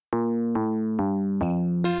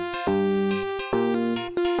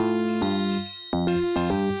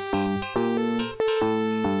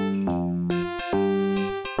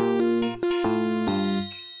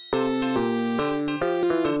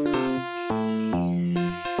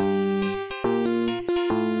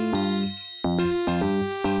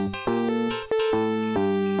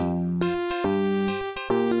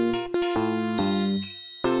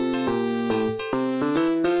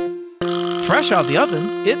Fresh out the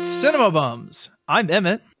oven, it's Cinema Bums. I'm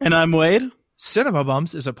Emmett. And I'm Wade. Cinema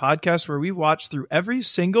Bums is a podcast where we watch through every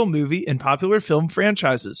single movie in popular film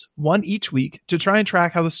franchises, one each week, to try and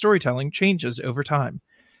track how the storytelling changes over time.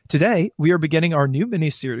 Today, we are beginning our new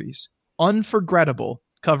miniseries, Unforgettable,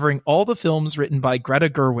 covering all the films written by Greta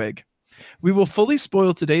Gerwig. We will fully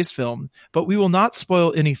spoil today's film, but we will not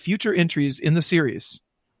spoil any future entries in the series.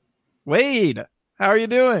 Wade, how are you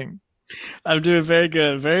doing? I'm doing very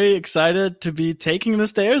good. Very excited to be taking the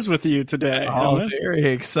stairs with you today. Oh,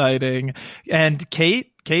 very exciting. And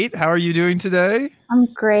Kate, how are you doing today?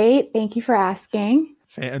 I'm great. Thank you for asking.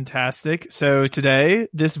 Fantastic. So today,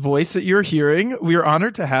 this voice that you're hearing, we are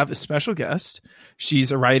honored to have a special guest.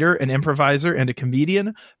 She's a writer, an improviser, and a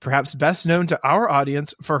comedian, perhaps best known to our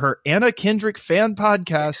audience for her Anna Kendrick fan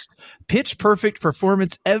podcast, Pitch Perfect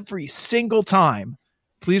Performance Every Single Time.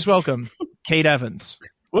 Please welcome Kate Evans.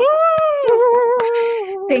 Woo!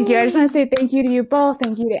 Thank you. I just want to say thank you to you both.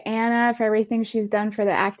 Thank you to Anna for everything she's done for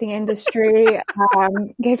the acting industry.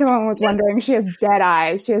 In case anyone was wondering, she has dead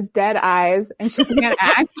eyes. She has dead eyes and she can't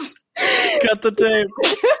act. Cut the tape.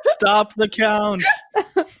 Stop the count.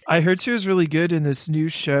 I heard she was really good in this new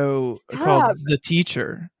show called The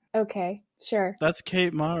Teacher. Okay, sure. That's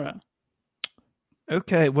Kate Mara.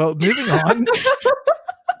 Okay, well, moving on.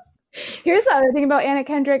 Here's the other thing about Anna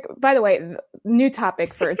Kendrick. By the way, new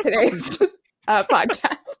topic for today's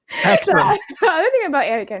podcast. Excellent. The other thing about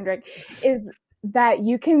Anna Kendrick is that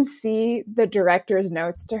you can see the director's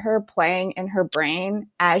notes to her playing in her brain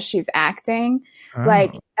as she's acting. Oh.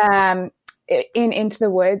 Like in Into the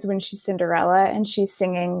Woods, when she's Cinderella and she's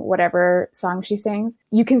singing whatever song she sings,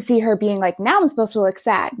 you can see her being like, now I'm supposed to look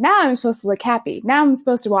sad. Now I'm supposed to look happy. Now I'm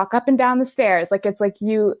supposed to walk up and down the stairs. Like, it's like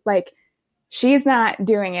you, like, she's not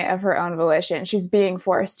doing it of her own volition. She's being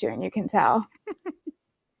forced to, and you can tell.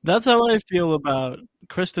 That's how I feel about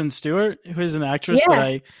Kristen Stewart, who is an actress that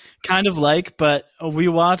I kind of like, but we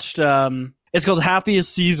watched, it's called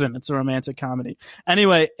Happiest Season. It's a romantic comedy.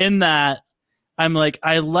 Anyway, in that, I'm like,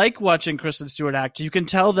 I like watching Kristen Stewart act. You can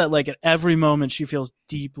tell that, like, at every moment she feels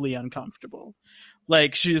deeply uncomfortable.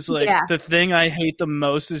 Like, she's like, the thing I hate the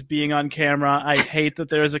most is being on camera. I hate that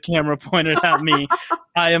there is a camera pointed at me.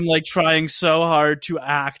 I am, like, trying so hard to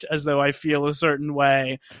act as though I feel a certain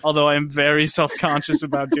way, although I am very self-conscious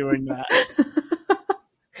about doing that.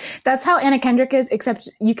 That's how Anna Kendrick is, except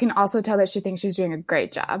you can also tell that she thinks she's doing a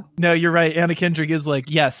great job. No, you're right. Anna Kendrick is like,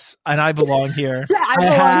 yes, and I belong here. I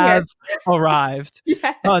have arrived.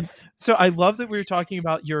 Yes. So I love that we were talking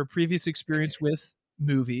about your previous experience with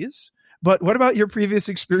movies. But what about your previous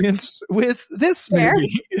experience with this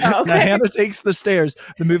movie? Oh, okay. Hannah Takes the Stairs.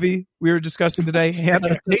 The movie we were discussing today,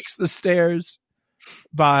 Hannah Takes the Stairs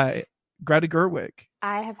by Greta Gerwig.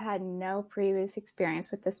 I have had no previous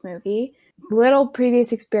experience with this movie. Little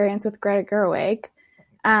previous experience with Greta Gerwig.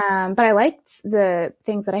 But I liked the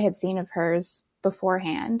things that I had seen of hers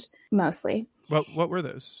beforehand, mostly. What were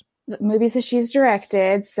those? The movies that she's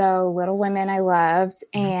directed. So Little Women I loved,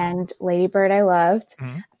 and Lady Bird I loved.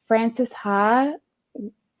 Mm-hmm. Frances Ha,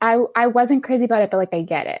 I wasn't crazy about it, but like I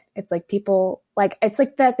get it. It's like people like, it's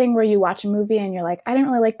like that thing where you watch a movie and you're like, I didn't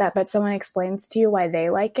really like that, but someone explains to you why they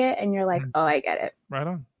like it, and you're like, oh, I get it. Right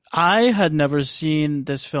on. I had never seen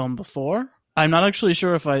this film before. I'm not actually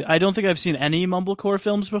sure if I don't think I've seen any mumblecore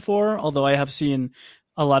films before, although I have seen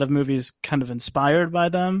a lot of movies kind of inspired by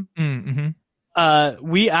them. Mm-hmm.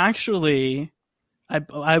 We actually,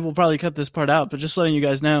 I will probably cut this part out, but just letting you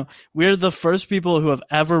guys know, we're the first people who have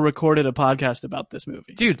ever recorded a podcast about this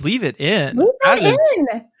movie. Dude, leave it in. Leave it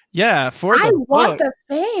in. Yeah, for the I book. want the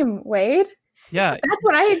fame, Wade. Yeah. That's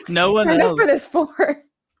what I No one signed up else. for this for.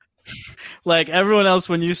 Like everyone else,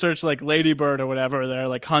 when you search like Lady Bird or whatever, there are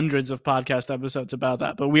like hundreds of podcast episodes about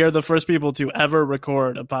that. But we are the first people to ever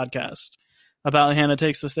record a podcast about Hannah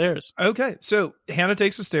Takes the Stairs. Okay, so Hannah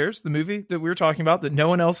Takes the Stairs, the movie that we were talking about that no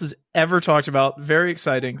one else has ever talked about. Very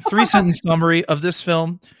exciting. 3-sentence summary of this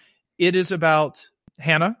film. It is about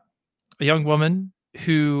Hannah, a young woman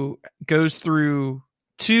who goes through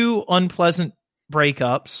 2 unpleasant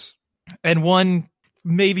breakups and one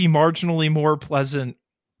maybe marginally more pleasant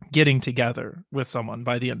getting together with someone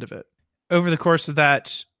by the end of it. Over the course of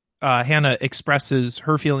that, Hannah expresses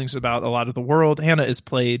her feelings about a lot of the world. Hannah is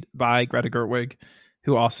played by Greta Gerwig,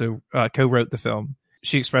 who also co-wrote the film.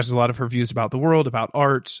 She expresses a lot of her views about the world, about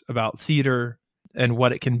art, about theater, and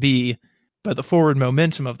what it can be. But the forward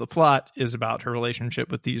momentum of the plot is about her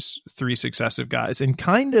relationship with these 3 successive guys, and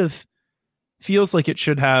kind of feels like it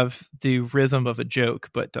should have the rhythm of a joke,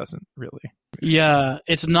 but doesn't really. Yeah,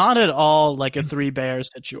 it's not at all like a Three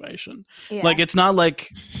Bears situation. Yeah. Like, it's not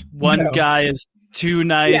like one guy is too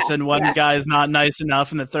nice and one guy's not nice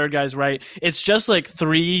enough and the third guy's right. It's just like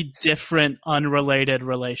 3 different unrelated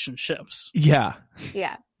relationships. Yeah.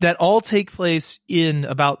 Yeah. That all take place in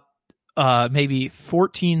about maybe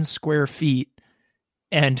 14 square feet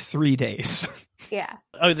and 3 days. Yeah.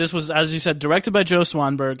 Oh, this was, as you said, directed by Joe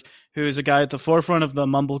Swanberg, who is a guy at the forefront of the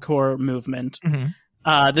mumblecore movement.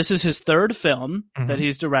 Mm-hmm. This is his 3rd film that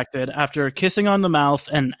he's directed after Kissing on the Mouth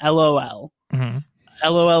and LOL. Mm-hmm.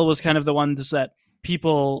 LOL was kind of the ones that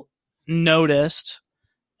people noticed,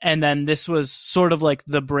 and then this was sort of like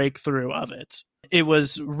the breakthrough of it. It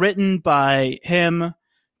was written by him,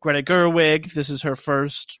 Greta Gerwig, this is her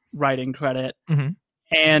first writing credit,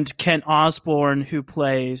 and Kent Osborne, who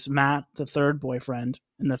plays Matt, the 3rd boyfriend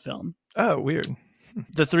in the film. Oh, weird.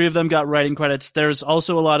 The 3 of them got writing credits. There's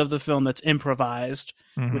also a lot of the film that's improvised,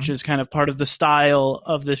 which is kind of part of the style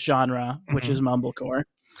of this genre, which is mumblecore.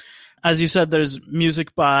 As you said, there's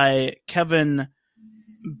music by Kevin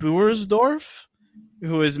Buersdorf,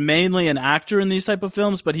 who is mainly an actor in these type of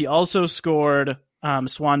films, but he also scored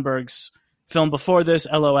Swanberg's film before this,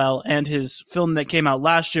 LOL, and his film that came out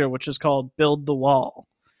last year, which is called Build the Wall.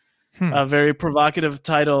 A very provocative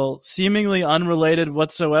title, seemingly unrelated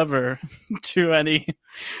whatsoever to any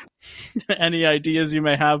ideas you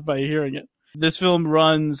may have by hearing it. This film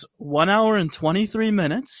runs 1 hour and 23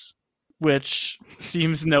 minutes, which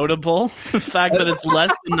seems notable. The fact that it's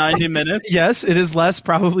less than 90 minutes. Yes, it is less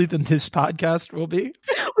probably than this podcast will be.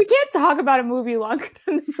 We can't talk about a movie longer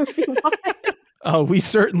than the movie was. Oh, we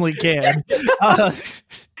certainly can.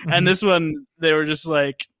 And this one, they were just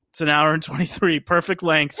like, it's an hour and 23, perfect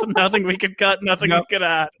length. Nothing we could cut, nothing we could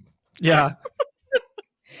add. Yeah.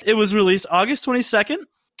 It was released August 22nd,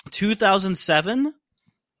 2007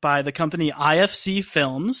 by the company IFC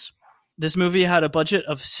Films. This movie had a budget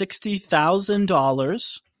of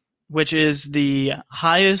 $60,000, which is the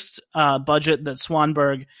highest budget that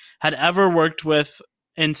Swanberg had ever worked with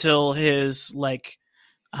until his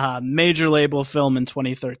major label film in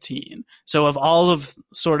 2013. So of all of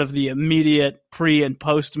sort of the immediate pre and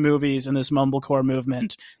post movies in this mumblecore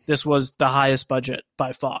movement, this was the highest budget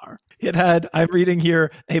by far. It had, I'm reading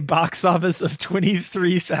here, a box office of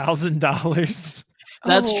 $23,000.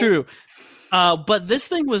 That's true. But this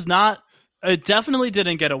thing was not, it definitely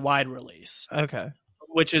didn't get a wide release. Okay.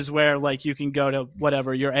 Which is where you can go to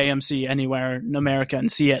whatever, your AMC anywhere in America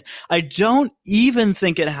and see it. I don't even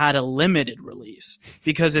think it had a limited release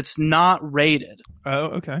because it's not rated. Oh,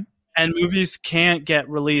 okay. And movies can't get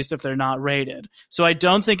released if they're not rated. So I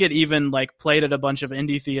don't think it even played at a bunch of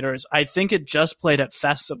indie theaters. I think it just played at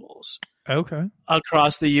festivals. Okay.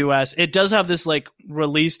 Across the US. It does have this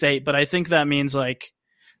release date, but I think that means the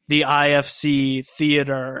IFC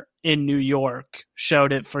theater in New York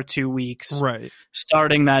showed it for 2 weeks. Right.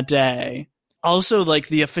 Starting Starting that day. Also,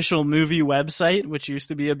 the official movie website, which used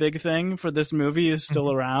to be a big thing for this movie, is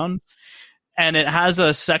still around. And it has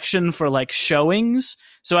a section for showings.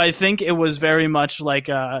 So I think it was very much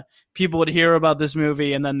people would hear about this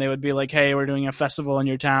movie and then they would be like, hey, we're doing a festival in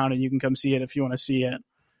your town and you can come see it if you want to see it.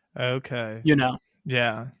 Okay.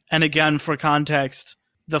 Yeah. And again, for context,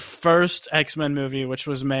 the first X-Men movie, which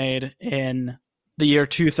was made in the year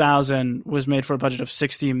 2000, was made for a budget of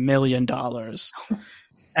 $60 million.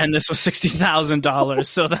 And this was $60,000.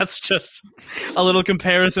 So that's just a little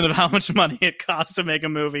comparison of how much money it costs to make a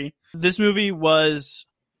movie. This movie was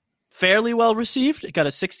fairly well received. It got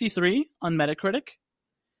a 63 on Metacritic.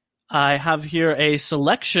 I have here a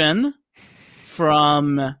selection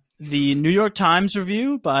from the New York Times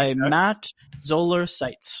review by Matt Zoller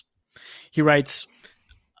Seitz. He writes,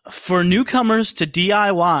 for newcomers to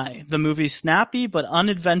DIY, the movie's snappy but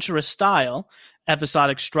unadventurous style,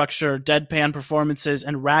 episodic structure, deadpan performances,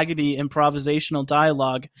 and raggedy improvisational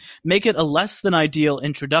dialogue make it a less than ideal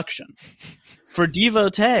introduction. For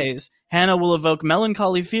devotees, Hannah will evoke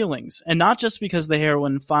melancholy feelings, and not just because the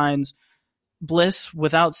heroine finds bliss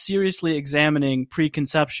without seriously examining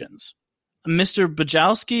preconceptions. Mr.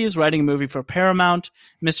 Bajowski is writing a movie for Paramount.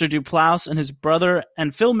 Mr. Duplass and his brother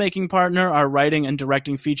and filmmaking partner are writing and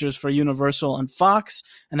directing features for Universal and Fox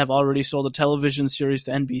and have already sold a television series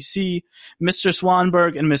to NBC. Mr.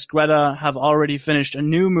 Swanberg and Miss Greta have already finished a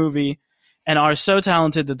new movie and are so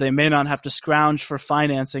talented that they may not have to scrounge for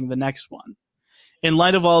financing the next one. In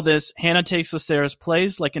light of all this, Hannah Takes the Stairs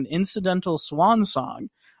plays like an incidental swan song,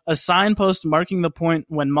 a signpost marking the point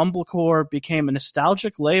when mumblecore became a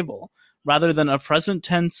nostalgic label rather than a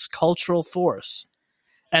present-tense cultural force.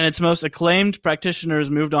 And its most acclaimed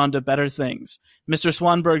practitioners moved on to better things. Mr.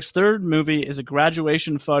 Swanberg's third movie is a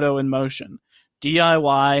graduation photo in motion.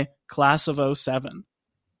 DIY, Class of 07.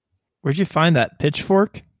 Where'd you find that?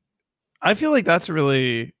 Pitchfork? I feel like that's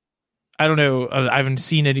really... I don't know. I haven't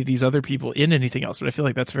seen any of these other people in anything else, but I feel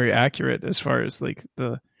like that's very accurate as far as like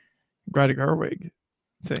the Greta Gerwig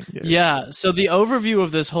thing. Yeah. So the overview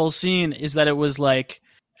of this whole scene is that it was like,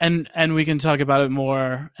 and we can talk about it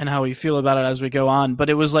more and how we feel about it as we go on, but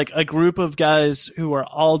it was like a group of guys who were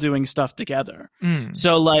all doing stuff together.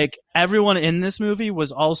 So like everyone in this movie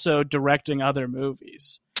was also directing other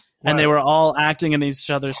movies. And they were all acting in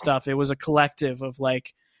each other's stuff. It was a collective of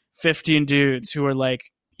like 15 dudes who were like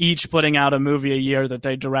each putting out a movie a year that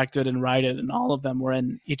they directed and wrote, and all of them were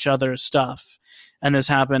in each other's stuff. And this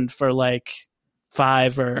happened for like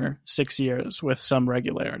 5 or 6 years with some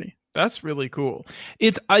regularity. That's really cool.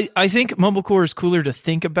 I think mumblecore is cooler to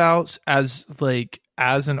think about as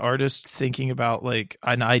an artist thinking about like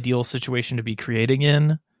an ideal situation to be creating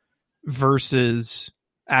in versus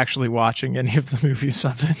actually watching any of the movies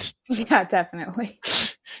of it. Yeah, definitely.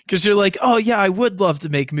 Because you're like, oh yeah, I would love to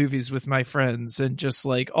make movies with my friends and just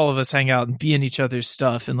like all of us hang out and be in each other's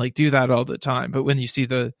stuff and like do that all the time. But when you see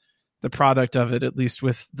the product of it, at least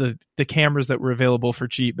with the cameras that were available for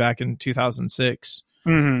cheap back in 2006,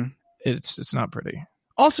 it's not pretty.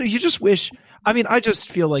 Also, you just wish, I mean, I just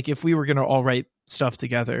feel like if we were going to all write stuff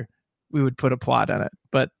together, we would put a plot in it.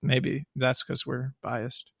 But maybe that's because we're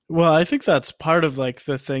biased. Well, I think that's part of like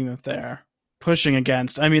the thing that they're pushing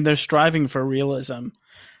against. I mean, they're striving for realism.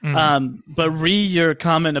 But your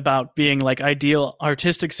comment about being like ideal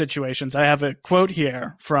artistic situations, I have a quote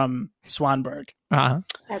here from Swanberg. That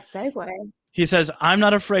segue. He says, "I'm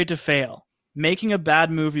not afraid to fail. Making a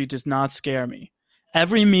bad movie does not scare me.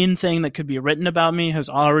 Every mean thing that could be written about me has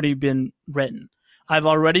already been written. I've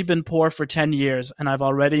already been poor for 10 years, and I've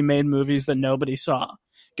already made movies that nobody saw.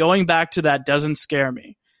 Going back to that doesn't scare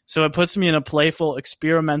me. So it puts me in a playful,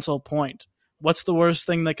 experimental point. What's the worst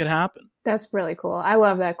thing that could happen?" That's really cool. I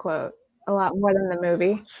love that quote a lot more than the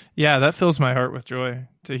movie. Yeah, that fills my heart with joy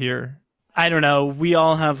to hear. I don't know. We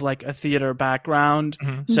all have like a theater background,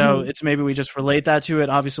 so it's maybe we just relate that to it.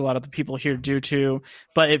 Obviously, a lot of the people here do too,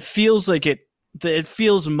 but it feels like it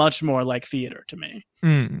feels much more like theater to me.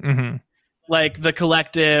 Like the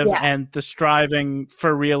collective and the striving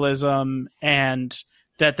for realism, and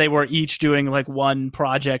that they were each doing like one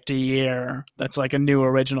project a year that's like a new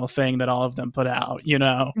original thing that all of them put out, you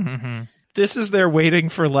know? This is their Waiting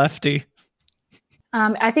for Lefty.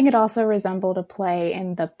 I think it also resembled a play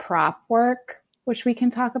in the prop work, which we can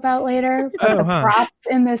talk about later. But the props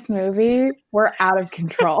in this movie were out of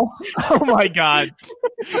control. Oh my God.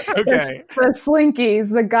 Okay. The slinkies,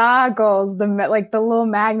 the goggles, the little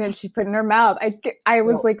magnets she put in her mouth. I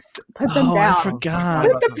was like, put them down. I forgot.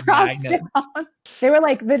 Put the props down. They were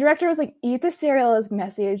like, the director was like, eat the cereal as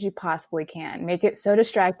messy as you possibly can. Make it so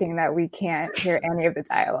distracting that we can't hear any of the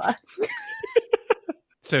dialogue.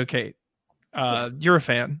 So, Kate, you're a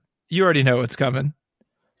fan. You already know what's coming.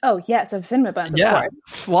 Oh, yes, of Cinema Buns, of course.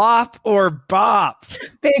 Flop or bop?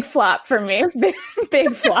 Big flop for me.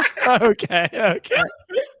 Big flop. Okay.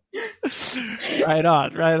 Right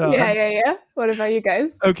on. Yeah. What about you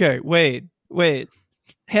guys? Okay, wait.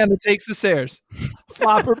 Hannah Takes the Stairs.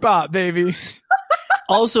 Flop or bop, baby?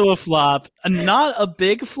 Also a flop. Not a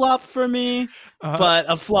big flop for me,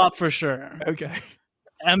 but a flop for sure. Okay.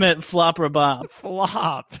 Emmett, flop or bop?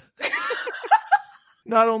 Flop.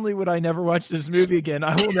 Not only would I never watch this movie again,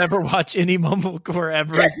 I will never watch any mumblecore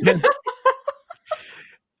ever again.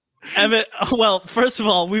 Emmett, well, first of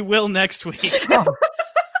all, we will next week.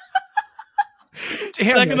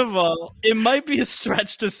 Second of all, it might be a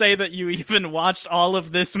stretch to say that you even watched all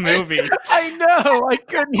of this movie. I know. I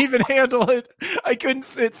couldn't even handle it. I couldn't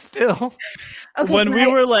sit still. Okay, when we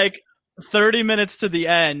were like 30 minutes to the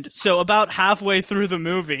end, so about halfway through the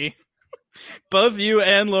movie, both you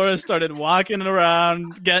and Laura started walking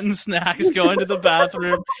around, getting snacks, going to the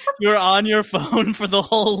bathroom. You were on your phone for the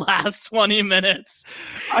whole last 20 minutes.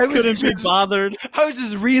 I couldn't be bothered. I was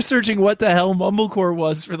just researching what the hell mumblecore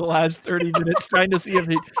was for the last 30 minutes, trying to see if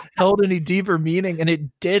it held any deeper meaning, and it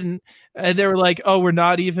didn't. And they were like, "Oh, we're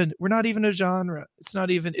not even a genre.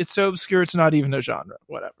 It's so obscure. It's not even a genre.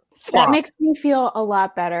 Whatever." That makes me feel a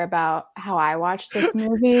lot better about how I watched this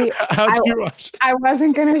movie. How'd you watch it? I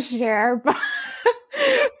wasn't going to share, but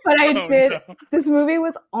I did. No. This movie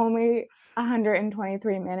was only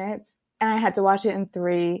 123 minutes, and I had to watch it in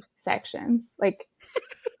 3 sections. Like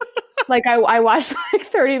I watched like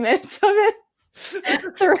 30 minutes of it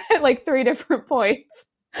at like 3 different points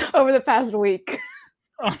over the past week.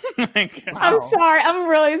 Oh my God. I'm sorry. I'm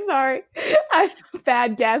really sorry. I'm a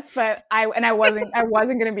bad guess, but I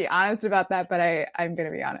wasn't going to be honest about that, but I'm going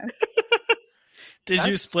to be honest. Did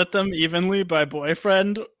you split them evenly by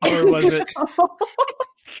boyfriend, or was it?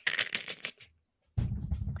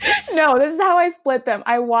 No, this is how I split them.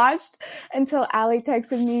 I watched until Allie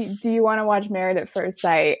texted me, "Do you want to watch Married at First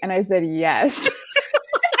Sight?" And I said yes.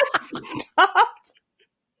 Stopped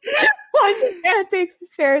watching Hannah Takes the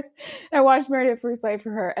Stairs. And I watched Married at First Sight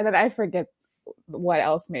for her, and then I forget what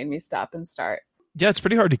else made me stop and start. Yeah, it's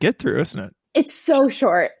pretty hard to get through, isn't it? It's so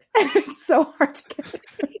short. It's so hard to get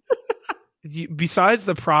through. Besides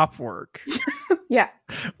the prop work, Yeah.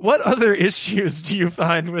 what other issues do you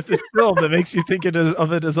find with this film that makes you think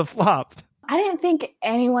of it as a flop? I didn't think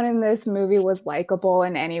anyone in this movie was likable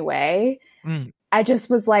in any way. Mm. I just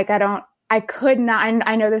was like, I could not,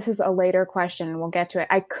 I know this is a later question and we'll get to it.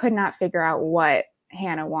 I could not figure out what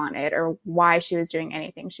Hannah wanted or why she was doing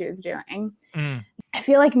anything she was doing. Mm. I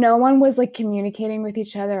feel like no one was like communicating with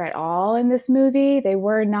each other at all in this movie. They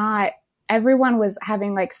were not, everyone was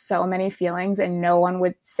having like so many feelings and no one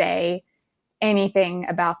would say anything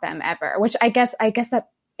about them ever, which I guess that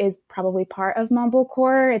is probably part of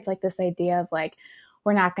mumblecore. It's like this idea of like,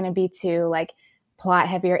 we're not going to be too like plot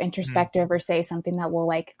heavy or introspective or say something that will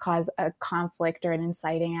like cause a conflict or an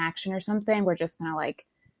inciting action or something. We're just going to like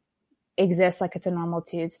exist like it's a normal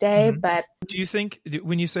Tuesday. But do you think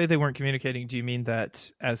when you say they weren't communicating, do you mean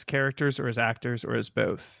that as characters or as actors or as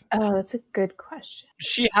both? Oh, that's a good question.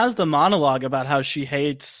 She has the monologue about how she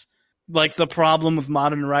hates, like, the problem with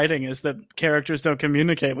modern writing is that characters don't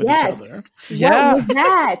communicate with each other. Yeah. What was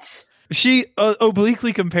that? She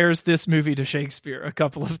obliquely compares this movie to Shakespeare a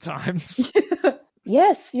couple of times.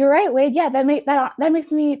 Yes, you're right, Wade. Yeah, that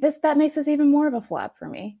makes this even more of a flop for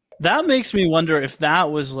me. That makes me wonder if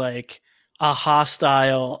that was like a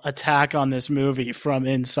hostile attack on this movie from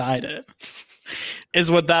inside it.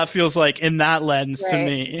 Is what that feels like in that lens to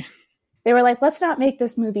me. They were like, let's not make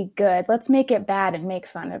this movie good. Let's make it bad and make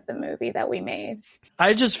fun of the movie that we made.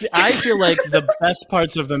 I feel like the best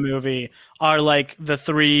parts of the movie are like the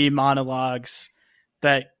 3 monologues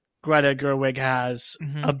that Greta Gerwig has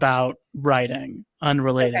about writing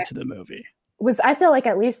unrelated to the movie. I feel like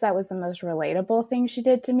at least that was the most relatable thing she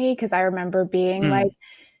did to me, because I remember being like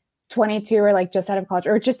 22 or like just out of college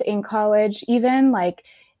or just in college even, like,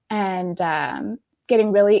 and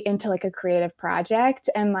getting really into like a creative project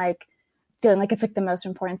and like feeling like it's like the most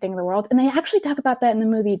important thing in the world. And they actually talk about that in the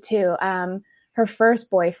movie too. Her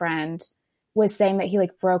first boyfriend was saying that he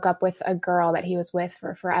like broke up with a girl that he was with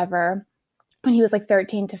for forever when he was like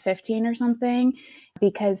 13 to 15 or something,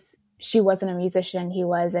 because she wasn't a musician, he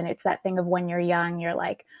was. And it's that thing of when you're young, you're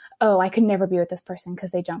like, oh, I could never be with this person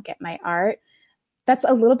because they don't get my art. That's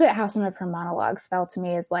a little bit how some of her monologues felt to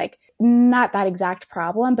me, is like not that exact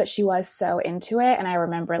problem, but she was so into it. And I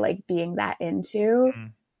remember like being that into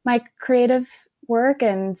my creative work.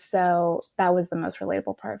 And so that was the most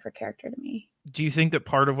relatable part of her character to me. Do you think that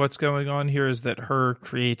part of what's going on here is that her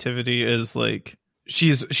creativity is like,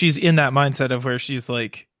 she's in that mindset of where she's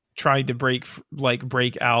like trying to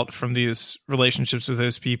break out from these relationships with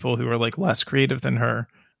those people who are like less creative than her,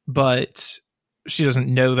 but she doesn't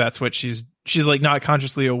know that's what she's like not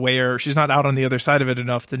consciously aware. She's not out on the other side of it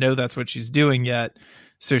enough to know that's what she's doing yet.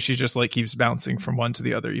 So she just like keeps bouncing from one to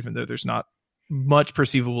the other, even though there's not much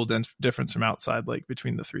perceivable difference from outside, like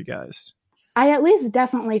between the 3 guys. I at least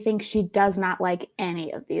definitely think she does not like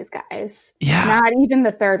any of these guys. Yeah. Not even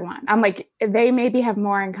the third one. I'm like, they maybe have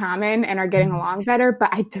more in common and are getting along better, but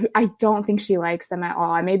I don't think she likes them at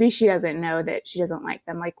all. Maybe she doesn't know that she doesn't like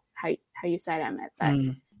them, like how you said, Emmett.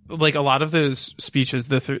 But like a lot of those speeches,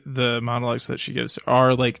 the monologues that she gives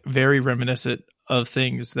are like very reminiscent of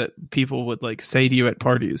things that people would like say to you at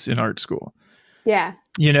parties in art school. Yeah.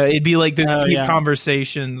 You know, it'd be like the deep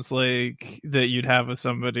conversations like that you'd have with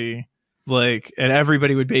somebody. Like, and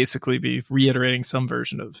everybody would basically be reiterating some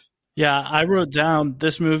version of. Yeah, I wrote down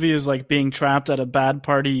this movie is like being trapped at a bad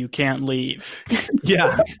party you can't leave.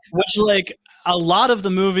 Yeah. Which, like, a lot of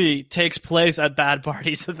the movie takes place at bad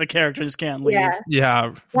parties that the characters can't leave.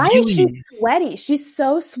 Yeah. Why is she sweaty? She's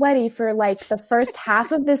so sweaty for like the first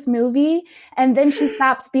half of this movie, and then she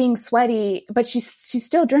stops being sweaty, but she's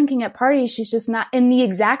still drinking at parties. She's just not in the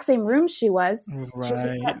exact same room she was. Right. She's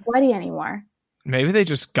just not sweaty anymore. Maybe they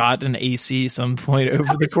just got an AC some point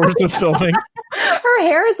over the course of filming. Her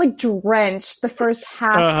hair is like drenched the first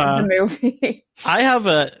half of the movie. I have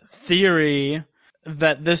a theory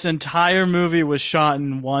that this entire movie was shot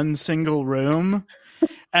in one single room.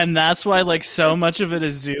 And that's why like so much of it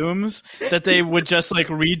is zooms, that they would just like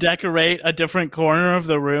redecorate a different corner of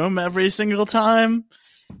the room every single time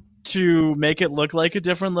to make it look like a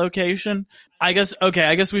different location. I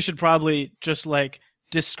guess we should probably just like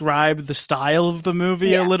describe the style of the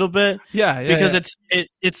movie a little bit. Because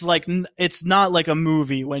it's like, it's not like a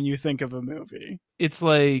movie when you think of a movie. It's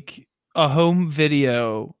like a home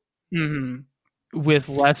video with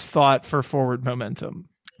less thought for forward momentum.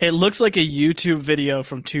 It looks like a YouTube video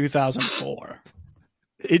from 2004.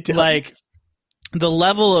 It does. Like, the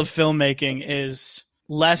level of filmmaking is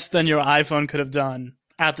less than your iPhone could have done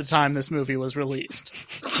at the time this movie was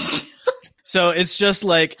released. So it's just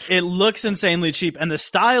like, it looks insanely cheap. And the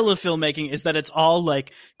style of filmmaking is that it's all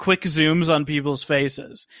like quick zooms on people's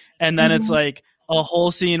faces. And then it's like a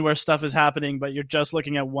whole scene where stuff is happening, but you're just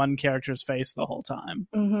looking at one character's face the whole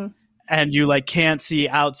time. And you like can't see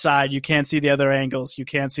outside. You can't see the other angles. You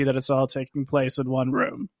can't see that it's all taking place in one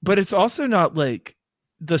room. But it's also not like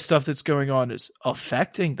the stuff that's going on is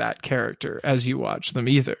affecting that character as you watch them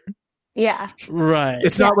either. Yeah. Right.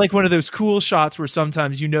 It's not like one of those cool shots where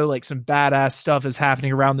sometimes you know like some badass stuff is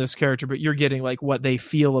happening around this character, but you're getting like what they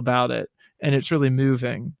feel about it, and it's really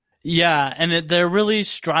moving. Yeah, and they're really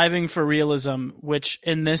striving for realism, which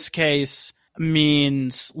in this case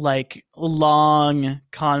means like long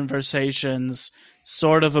conversations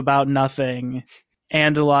sort of about nothing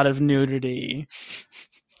and a lot of nudity.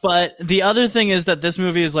 But the other thing is that this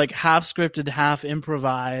movie is like half scripted, half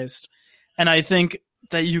improvised, and I think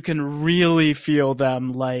that you can really feel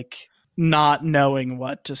them like not knowing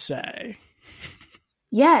what to say.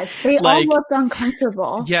 Yes, they all looked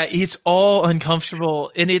uncomfortable. Yeah, it's all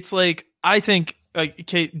uncomfortable. And it's like, I think, like,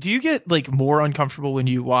 Kate, do you get like more uncomfortable when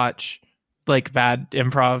you watch like bad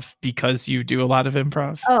improv because you do a lot of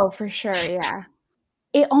improv? Oh, for sure, yeah.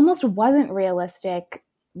 It almost wasn't realistic,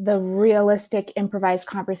 the realistic improvised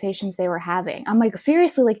conversations they were having. I'm like,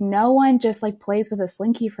 seriously, like no one just like plays with a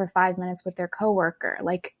slinky for 5 minutes with their coworker.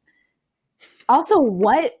 Like, also,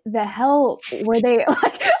 what the hell were they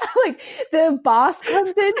like? Like the boss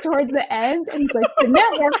comes in towards the end and he's like, the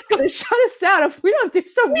network's going to shut us down if we don't do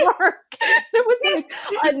some work. And it was like,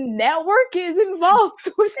 a network is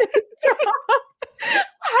involved with this job.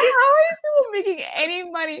 How are these people making any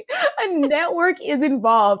money? A network is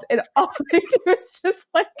involved, and all they do is just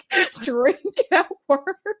like drink at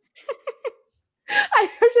work. I'm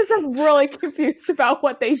just really confused about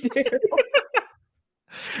what they do.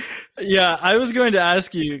 Yeah, I was going to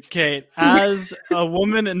ask you, Kate, as a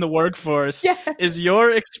woman in the workforce, is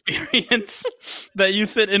your experience that you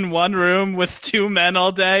sit in one room with two men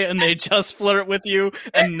all day and they just flirt with you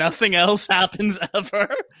and nothing else happens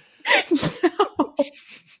ever? No.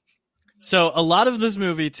 So a lot of this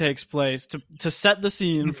movie takes place, to set the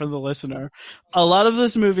scene for the listener, a lot of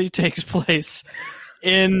this movie takes place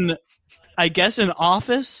in, I guess, an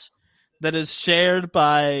office that is shared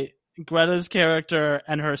by Greta's character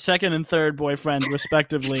and her second and third boyfriend,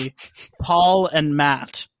 respectively, Paul and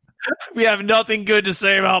Matt. We have nothing good to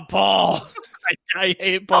say about Paul. I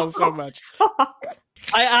hate Paul so much.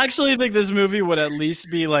 I actually think this movie would at least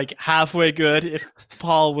be like halfway good if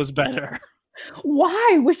Paul was better.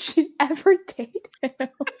 Why would she ever date him?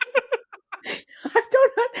 I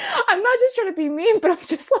don't know. I'm not just trying to be mean, but I'm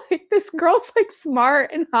just like, this girl's like smart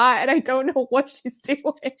and hot, and I don't know what she's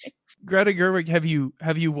doing. Greta Gerwig,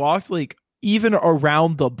 have you walked like even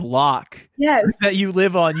around the block that you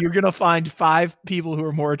live on? You're gonna find 5 people who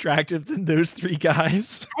are more attractive than those 3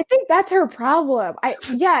 guys. I think that's her problem.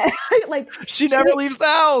 She never leaves the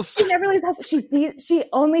house. She never leaves the house. She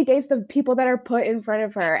only dates the people that are put in front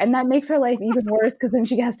of her, and that makes her life even worse because then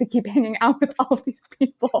she has to keep hanging out with all of these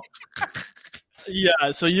people. Yeah,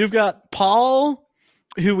 so you've got Paul,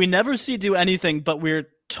 who we never see do anything, but we're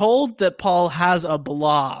told that Paul has a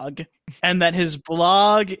blog and that his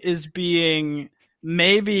blog is being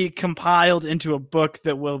maybe compiled into a book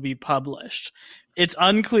that will be published. It's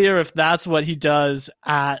unclear if that's what he does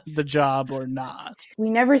at the job or not. We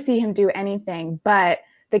never see him do anything, but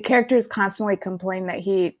the characters constantly complain that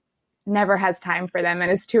he never has time for them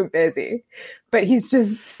and is too busy. But he's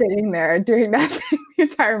just sitting there doing that thing the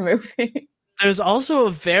entire movie. There's also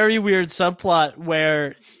a very weird subplot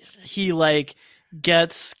where he like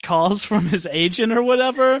gets calls from his agent or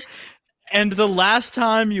whatever, and the last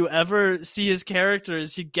time you ever see his character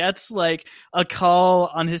is he gets like a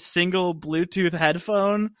call on his single Bluetooth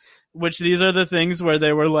headphone, which these are the things where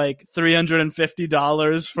they were like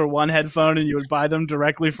 $350 for one headphone and you would buy them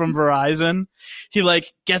directly from Verizon. He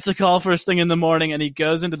like gets a call first thing in the morning and he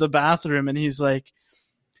goes into the bathroom and he's like,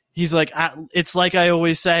 it's like I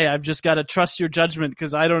always say, I've just got to trust your judgment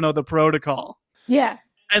because I don't know the protocol. Yeah.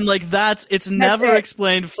 And like it's never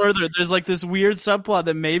explained further. There's like this weird subplot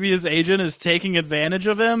that maybe his agent is taking advantage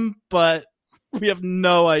of him, but we have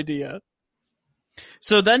no idea.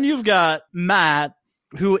 So then you've got Matt,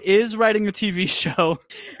 who is writing a TV show.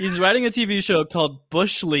 He's writing a TV show called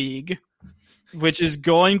Bush League. which is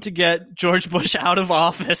going to get George Bush out of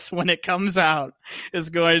office when it comes out, is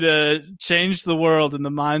going to change the world in the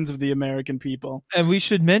minds of the American people. And we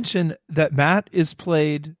should mention that Matt is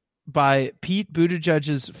played by Pete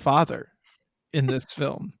Buttigieg's father in this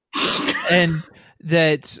film. And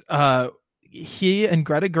that he and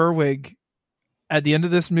Greta Gerwig, at the end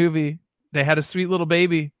of this movie, they had a sweet little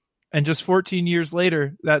baby. And just 14 years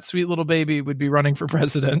later, that sweet little baby would be running for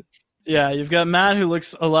president. Yeah, you've got Matt, who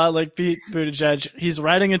looks a lot like Pete Buttigieg. He's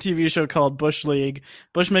writing a TV show called Bush League.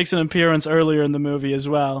 Bush makes an appearance earlier in the movie as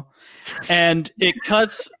well. And it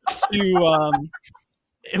cuts to...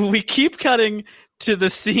 we keep cutting to the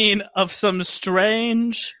scene of some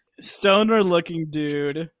strange stoner-looking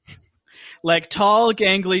dude, like tall,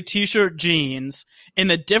 gangly t-shirt jeans, in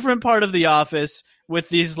a different part of the office with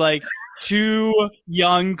these, like, two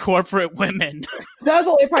young corporate women. That was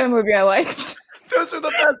the only part of the movie I liked. Those are the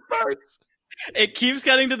best parts. It keeps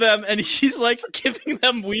cutting to them, and he's like giving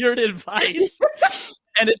them weird advice.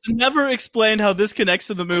 And it's never explained how this connects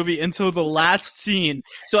to the movie until the last scene.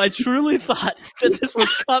 So I truly thought that this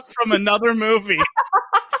was cut from another movie.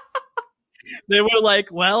 They were like,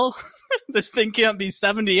 well, this thing can't be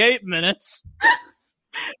 78 minutes.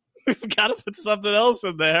 We've got to put something else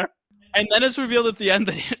in there. And then it's revealed at the end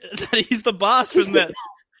that he's the boss and that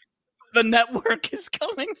the network is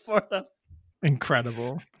coming for them.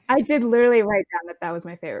 Incredible. I did literally write down that was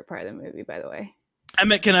my favorite part of the movie, by the way.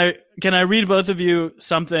 Emmett, can I read both of you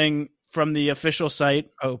something from the official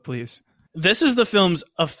site? Oh, please. This is the film's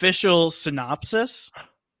official synopsis,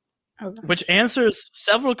 Okay. which answers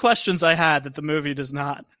several questions I had that the movie does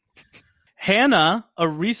not. Hannah, a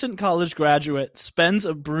recent college graduate, spends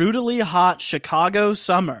a brutally hot Chicago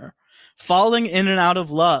summer falling in and out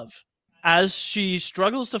of love. As she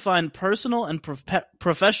struggles to find personal and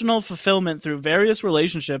professional fulfillment through various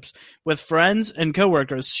relationships with friends and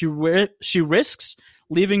coworkers, she risks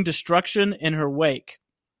leaving destruction in her wake.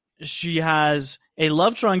 She has a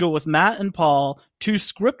love triangle with Matt and Paul, two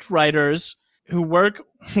script writers who work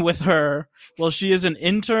with her while she is an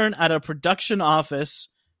intern at a production office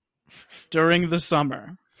during the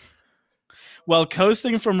summer. While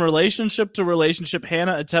coasting from relationship to relationship,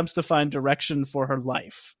 Hannah attempts to find direction for her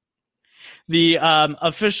life. The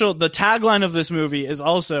tagline of this movie is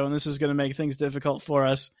also, and this is going to make things difficult for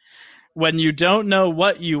us, when you don't know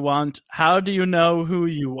what you want, how do you know who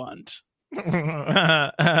you want?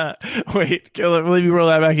 Wait, let me roll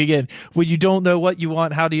that back again. When you don't know what you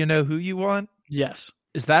want, how do you know who you want? Yes.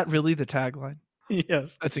 Is that really the tagline?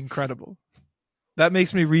 Yes. That's incredible. That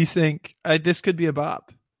makes me rethink. This could be a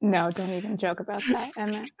bop. No, don't even joke about that,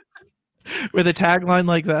 Emmett. With a tagline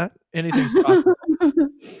like that, anything's possible.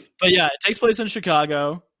 But yeah, it takes place in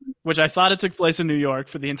Chicago, which I thought it took place in New York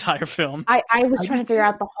for the entire film. I was trying to figure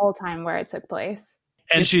out the whole time where it took place.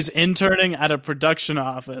 And she's interning at a production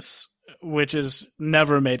office, which is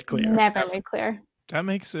never made clear. Never made clear. That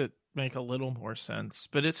makes it make a little more sense,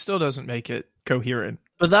 but it still doesn't make it coherent.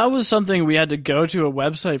 But that was something we had to go to a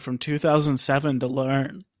website from 2007 to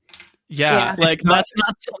learn. Yeah. Like, that's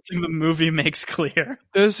not something the movie makes clear.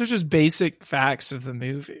 Those are just basic facts of the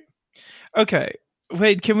movie. Okay.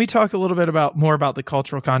 Wade, can we talk a little bit more about the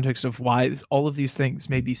cultural context of why all of these things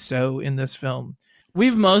may be so in this film?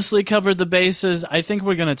 We've mostly covered the bases. I think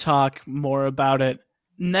we're going to talk more about it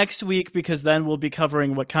next week, because then we'll be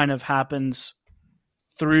covering what kind of happens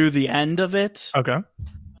through the end of it. Okay.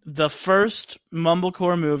 The first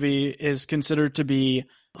Mumblecore movie is considered to be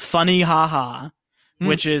Funny Ha Ha,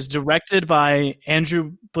 which is directed by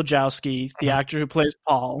Andrew Bujalski, the actor who plays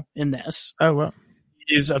Paul in this. Oh, well.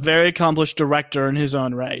 He's a very accomplished director in his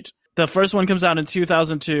own right. The first one comes out in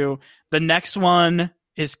 2002. The next one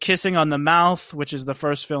is Kissing on the Mouth, which is the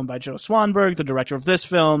first film by Joe Swanberg, the director of this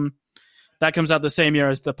film. That comes out the same year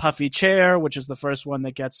as The Puffy Chair, which is the first one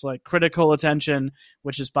that gets like critical attention,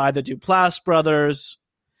 which is by the Duplass brothers,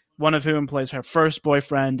 one of whom plays her first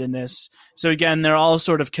boyfriend in this. So again, they're all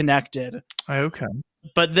sort of connected. Okay.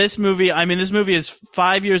 But this movie is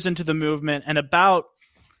 5 years into the movement and about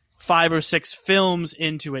 5 or 6 films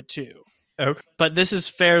into it too. Okay. But this is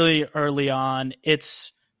fairly early on.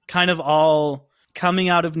 It's kind of all coming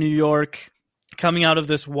out of New York, coming out of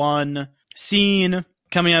this one scene,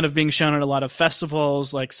 coming out of being shown at a lot of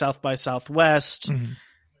festivals like South by Southwest,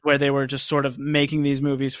 where they were just sort of making these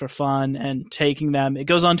movies for fun and taking them. It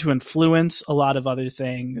goes on to influence a lot of other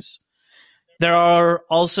things. There are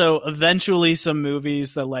also eventually some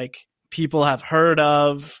movies that like people have heard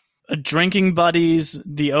of. Drinking Buddies,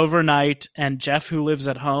 The Overnight, and Jeff Who Lives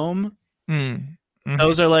at Home.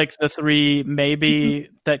 Those are like the three maybe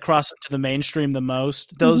that cross into the mainstream the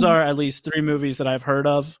most. Those are at least 3 movies that I've heard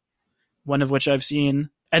of, one of which I've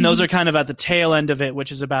seen. And those are kind of at the tail end of it,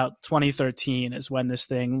 which is about 2013 is when this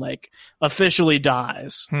thing like officially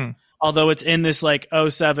dies. Although it's in this like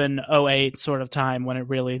 07, 08 sort of time when it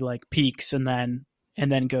really like peaks and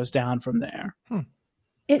then goes down from there.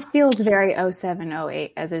 It feels very 07,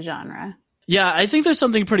 08 as a genre. Yeah, I think there's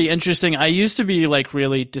something pretty interesting. I used to be like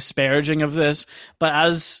really disparaging of this, but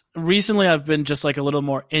as recently I've been just like a little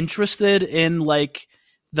more interested in like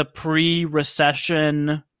the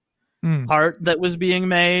pre-recession art that was being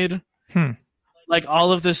made. Like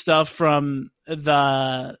all of this stuff from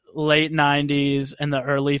the late 90s and the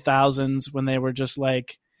early thousands when they were just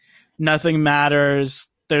like, nothing matters,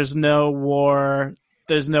 there's no war,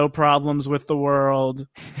 there's no problems with the world.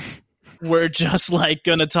 We're just like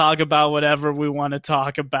going to talk about whatever we want to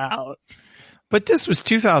talk about. But this was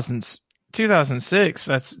 2006.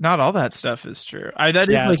 That's not all that stuff is true. That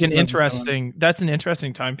is like an interesting. That's an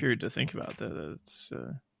interesting time period to think about.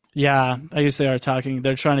 Yeah, I guess they're trying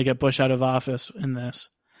to get Bush out of office in this.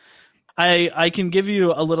 I can give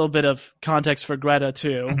you a little bit of context for Greta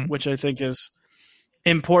too, which I think is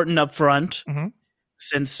important up front,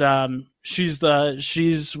 since she's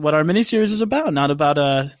what our miniseries is about, not about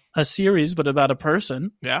a series, but about a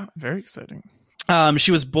person. Yeah, very exciting.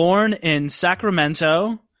 She was born in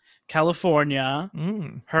Sacramento, California.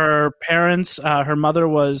 Her parents, her mother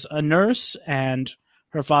was a nurse and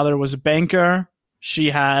her father was a banker.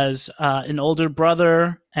 She has an older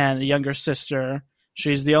brother and a younger sister.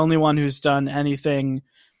 She's the only one who's done anything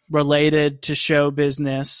related to show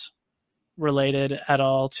business, related at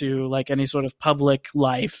all to like any sort of public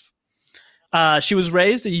life. She was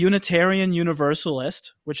raised a Unitarian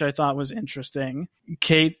Universalist, which I thought was interesting.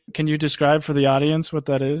 Kate, can you describe for the audience what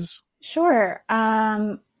that is? Sure.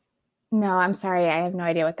 No, I'm sorry. I have no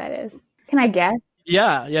idea what that is. Can I guess?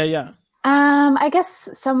 Yeah. I guess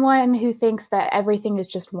someone who thinks that everything is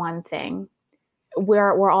just one thing.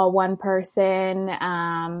 We're all one person.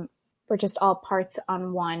 We're just all parts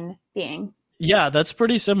on one being. Yeah, that's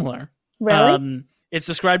pretty similar. Really? It's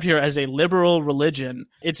described here as a liberal religion.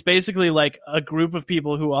 It's basically like a group of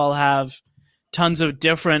people who all have tons of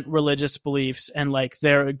different religious beliefs, and like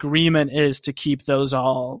their agreement is to keep those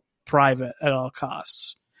all private at all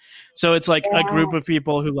costs. So it's like a group of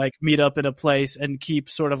people who like meet up in a place and keep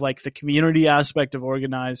sort of like the community aspect of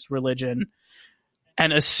organized religion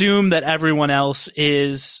and assume that everyone else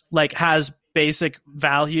is like has basic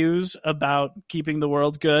values about keeping the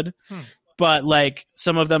world good. But like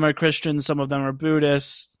some of them are Christians, some of them are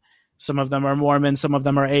Buddhists, some of them are Mormon, some of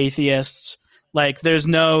them are atheists. Like there's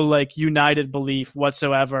no like united belief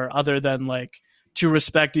whatsoever other than like to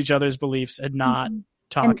respect each other's beliefs and not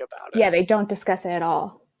talk about it. Yeah, they don't discuss it at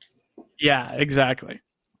all. Yeah, exactly.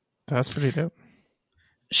 That's pretty dope.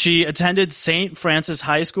 She attended St. Francis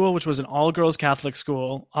High School, which was an all-girls Catholic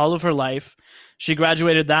school, all of her life. She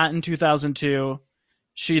graduated that in 2002.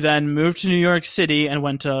 She then moved to New York City and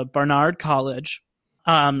went to Barnard College.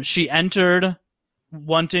 She entered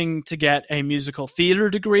wanting to get a musical theater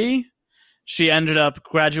degree. She ended up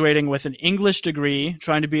graduating with an English degree,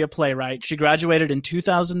 trying to be a playwright. She graduated in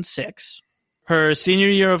 2006. Her senior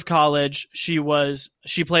year of college, she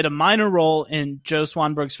played a minor role in Joe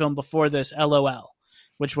Swanberg's film before this, LOL,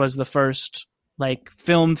 which was the first like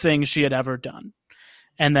film thing she had ever done.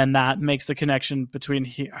 And then that makes the connection between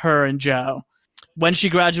her and Joe. When she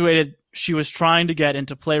graduated, she was trying to get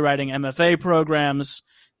into playwriting MFA programs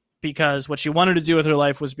because what she wanted to do with her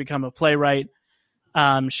life was become a playwright.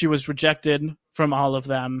 She was rejected from all of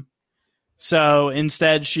them. So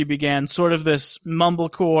instead, she began sort of this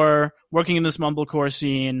mumblecore, working in this mumblecore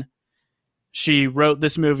scene. She wrote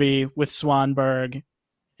this movie with Swanberg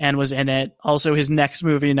and was in it. Also, his next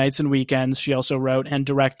movie, Nights and Weekends, she also wrote and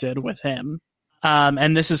directed with him.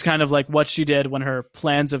 And this is kind of like what she did when her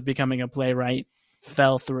plans of becoming a playwright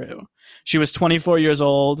fell through. She was 24 years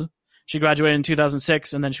old. She graduated in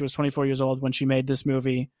 2006, and then she was 24 years old when she made this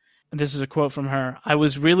movie. And this is a quote from her. "I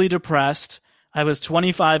was really depressed. I was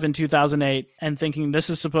 25 in 2008 and thinking this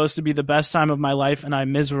is supposed to be the best time of my life and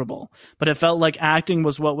I'm miserable. But it felt like acting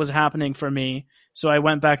was what was happening for me. So I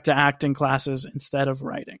went back to acting classes instead of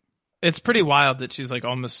writing." It's pretty wild that she's like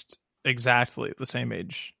almost exactly the same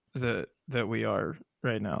age that we are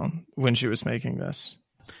right now when she was making this.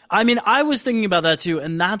 I mean, I was thinking about that too,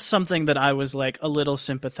 and that's something that I was like a little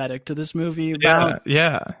sympathetic to this movie about.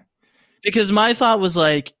 Yeah. Because my thought was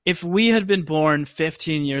like, if we had been born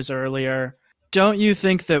 15 years earlier, don't you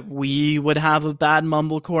think that we would have a bad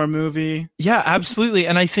mumblecore movie? Yeah, absolutely.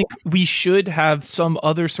 And I think we should have some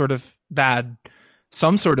other sort of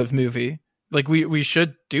some sort of movie Like we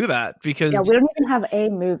should do that because we don't even have a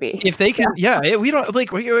movie. If they can, we don't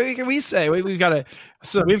like. What can we say? We've got to.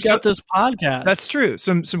 So we've got this podcast. That's true.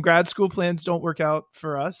 Some grad school plans don't work out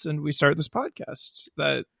for us, and we start this podcast.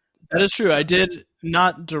 That is true. I did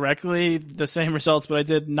not directly the same results, but I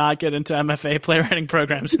did not get into MFA playwriting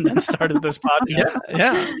programs and then started this podcast.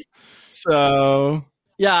 Yeah. So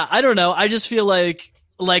yeah, I don't know. I just feel like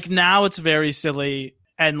now it's very silly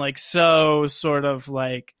and like so sort of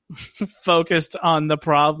like focused on the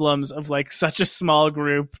problems of like such a small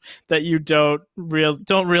group that you don't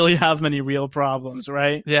really have many real problems,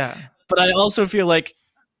 right? Yeah. But I also feel like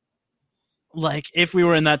if we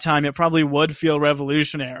were in that time, it probably would feel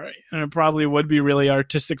revolutionary and it probably would be really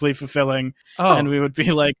artistically fulfilling. And we would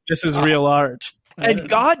be like, this is real art. And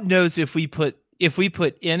God knows if we put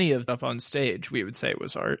any of stuff on stage, we would say it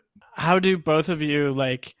was art. How do both of you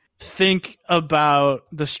like think about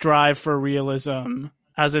the strive for realism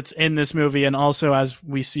as it's in this movie and also as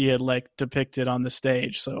we see it like depicted on the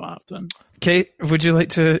stage so often? Kate, would you like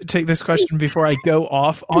to take this question before I go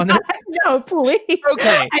off on it? No, please.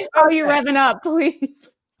 Okay. I saw you revving up, please.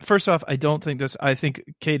 First off, I don't think this. I think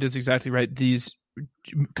Kate is exactly right. These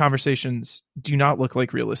conversations do not look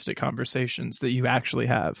like realistic conversations that you actually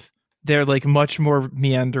have. They're like much more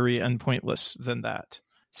meandery and pointless than that.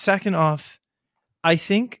 Second off, I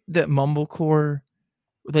think that mumblecore,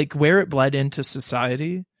 like where it bled into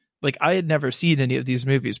society, like I had never seen any of these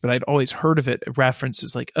movies, but I'd always heard of it.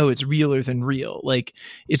 References like, oh, it's realer than real. Like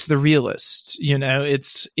it's the realist,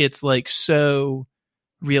 it's like so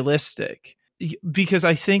realistic. Because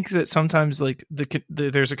I think that sometimes like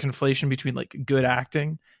there's a conflation between like good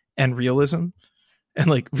acting and realism and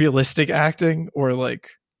like realistic acting or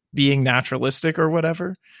like being naturalistic or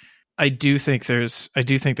whatever. I do think there's a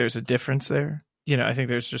difference there. I think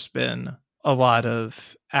there's just been a lot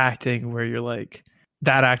of acting where you're like,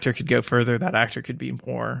 that actor could go further. That actor could be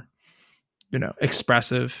more,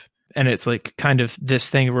 expressive. And it's like kind of this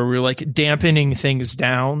thing where we're like dampening things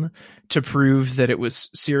down to prove that it was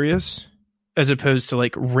serious, as opposed to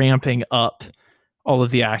like ramping up all of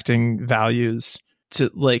the acting values to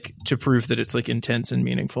prove that it's like intense and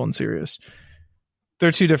meaningful and serious. They're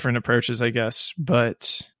two different approaches, I guess,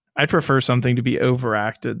 but I'd prefer something to be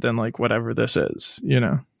overacted than like whatever this is,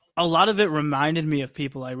 A lot of it reminded me of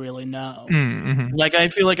people I really know. Mm-hmm. Like, I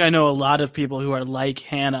feel like I know a lot of people who are like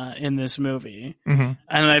Hannah in this movie. Mm-hmm.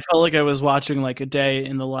 And I felt like I was watching like a day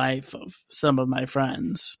in the life of some of my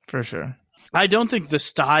friends. For sure. I don't think the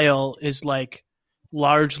style is like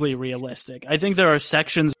largely realistic. I think there are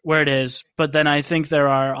sections where it is, but then I think there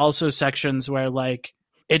are also sections where like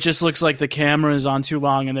it just looks like the camera is on too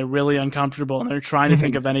long and they're really uncomfortable and they're trying to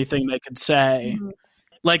think of anything they could say. Mm-hmm.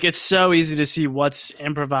 Like, it's so easy to see what's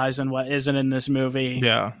improvised and what isn't in this movie.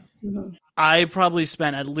 Yeah. Mm-hmm. I probably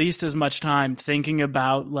spent at least as much time thinking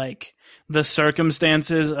about, like, the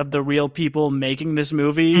circumstances of the real people making this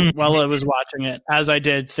movie while I was watching it as I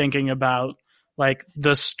did thinking about, like,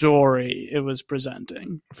 the story it was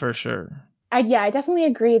presenting. For sure. I definitely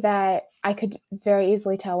agree that I could very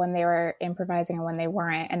easily tell when they were improvising and when they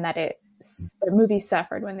weren't, and that the movie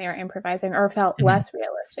suffered when they were improvising or felt less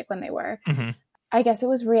realistic when they were. Mm-hmm. I guess it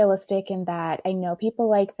was realistic in that I know people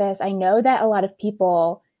like this. I know that a lot of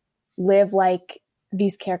people live like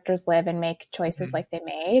these characters live and make choices like they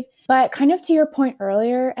made. But kind of to your point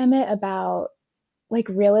earlier, Emmett, about like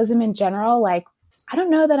realism in general, like I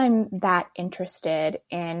don't know that I'm that interested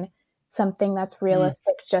in something that's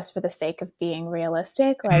realistic just for the sake of being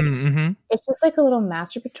realistic. Like it's just like a little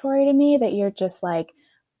masturbatory to me that you're just like,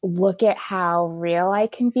 look at how real I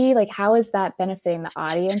can be. Like, how is that benefiting the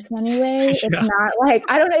audience in any way? It's not like,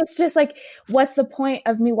 I don't know. It's just like, what's the point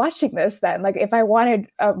of me watching this then? Like, if I wanted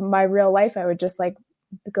my real life, I would just like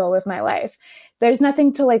go live my life. There's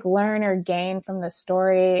nothing to like learn or gain from the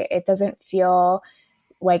story. It doesn't feel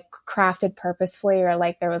like crafted purposefully or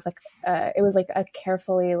like there was like, it was like a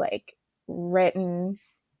carefully like written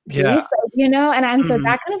piece, like, and so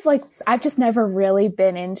that kind of like, I've just never really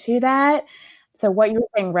been into that. So what you were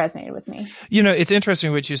saying resonated with me. It's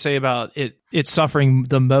interesting what you say about it's suffering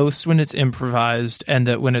the most when it's improvised, and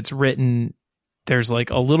that when it's written, there's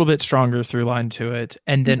like a little bit stronger through line to it.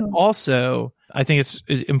 And then also, I think it's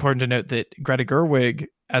important to note that Greta Gerwig,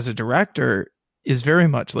 as a director, is very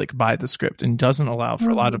much like by the script and doesn't allow for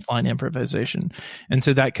a lot of line improvisation. And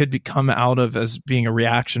so that could come out of as being a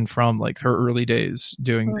reaction from like her early days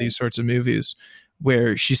doing these sorts of movies,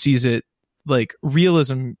 where she sees it like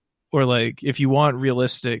realism. Or like, if you want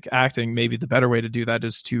realistic acting, maybe the better way to do that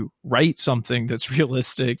is to write something that's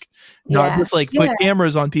realistic, not just like put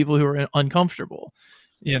cameras on people who are uncomfortable.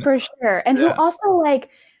 For sure. And who also like,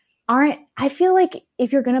 I feel like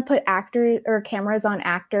if you're going to put actors or cameras on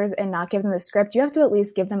actors and not give them a script, you have to at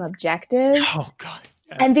least give them objectives. Oh God.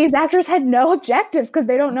 Yeah. And these actors had no objectives because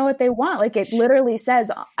they don't know what they want. Like it literally says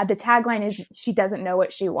the tagline is she doesn't know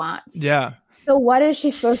what she wants. Yeah. So what is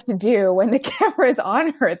she supposed to do when the camera is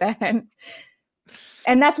on her then?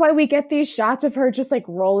 And that's why we get these shots of her just like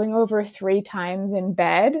rolling over 3 times in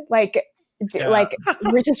bed. Like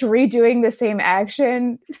we're just redoing the same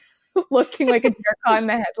action, looking like a jerk on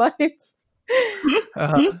the headlights.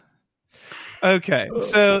 Uh-huh. Okay.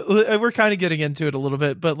 So we're kind of getting into it a little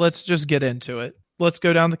bit, but let's just get into it. Let's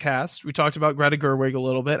go down the cast. We talked about Greta Gerwig a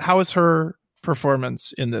little bit. How was her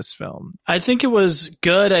performance in this film? I think it was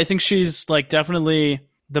good. I think she's like definitely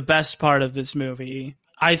the best part of this movie.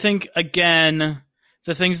 I think, again,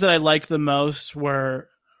 the things that I liked the most were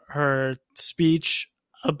her speech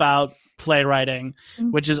about playwriting,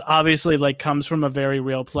 which is obviously like comes from a very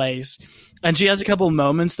real place. And she has a couple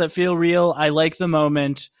moments that feel real. I like the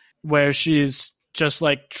moment where she's just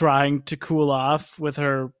like trying to cool off with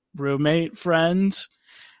her roommate friend.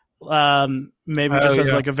 Maybe just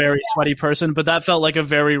as like a very sweaty person, but that felt like a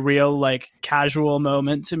very real, like casual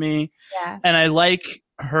moment to me. Yeah. And I like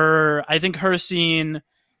her, I think her scene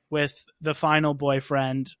with the final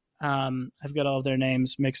boyfriend, I've got all of their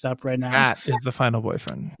names mixed up right now. Matt is the final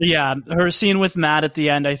boyfriend. Yeah. Her scene with Matt at the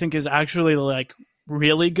end, I think is actually like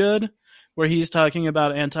really good, where he's talking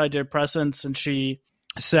about antidepressants and she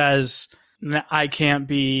says, I can't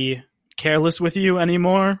be careless with you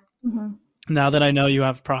anymore. Now that I know you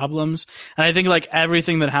have problems. And I think like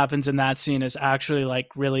everything that happens in that scene is actually like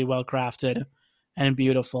really well crafted and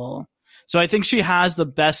beautiful. So I think she has the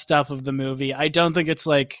best stuff of the movie. I don't think it's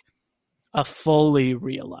like a fully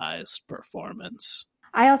realized performance.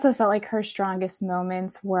 I also felt like her strongest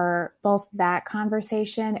moments were both that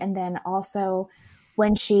conversation and then also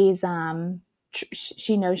when she's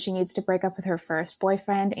she knows she needs to break up with her first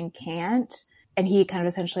boyfriend and can't, and he kind of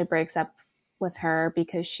essentially breaks up with her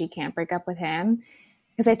because she can't break up with him.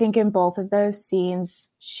 Because I think in both of those scenes,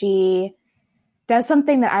 she does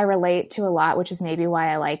something that I relate to a lot, which is maybe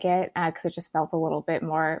why I like it, because it just felt a little bit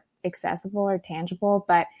more accessible or tangible.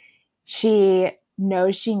 But she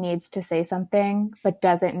knows she needs to say something, but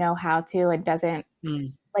doesn't know how to and doesn't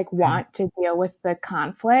want to deal with the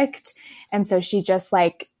conflict. And so she just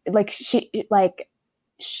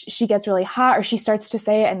she gets really hot, or she starts to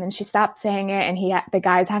say it and then she stops saying it, and the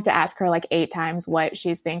guys have to ask her like 8 times what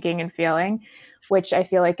she's thinking and feeling, which I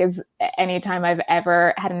feel like is anytime I've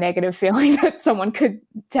ever had a negative feeling that someone could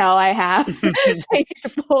tell I have, they need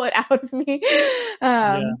to pull it out of me.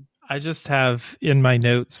 I just have in my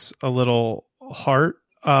notes a little heart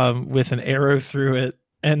with an arrow through it,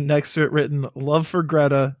 and next to it written, "Love for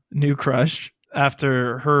Greta, new crush."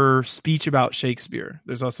 After her speech about Shakespeare,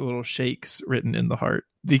 there's also little shakes written in the heart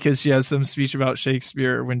because she has some speech about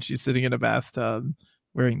Shakespeare when she's sitting in a bathtub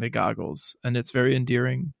wearing the goggles, and it's very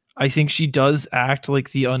endearing. I think she does act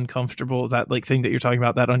like the uncomfortable, that like thing that you're talking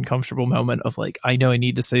about, that uncomfortable moment of like, I know I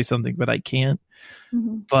need to say something, but I can't.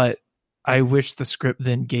 But I wish the script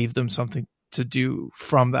then gave them something to do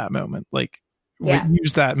from that moment, like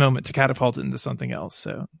use that moment to catapult it into something else.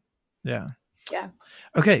 So, yeah.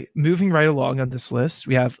 Okay, moving right along on this list,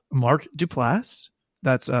 we have Mark Duplass.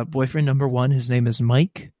 That's boyfriend number 1. His name is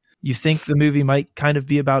Mike. You think the movie might kind of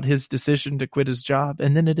be about his decision to quit his job,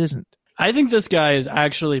 and then it isn't. I think this guy is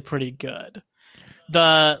actually pretty good.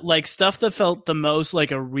 The like stuff that felt the most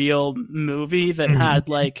like a real movie that had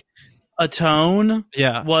like a tone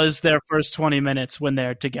was their first 20 minutes when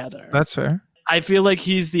they're together. That's fair. I feel like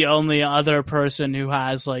he's the only other person who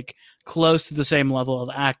has like close to the same level of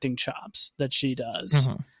acting chops that she does.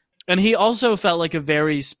 And he also felt like a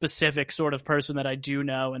very specific sort of person that I do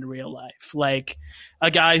know in real life. Like a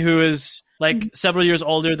guy who is like several years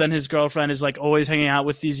older than his girlfriend, is like always hanging out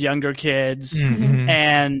with these younger kids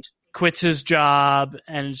and quits his job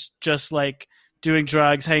and is just like doing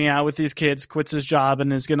drugs, hanging out with these kids, quits his job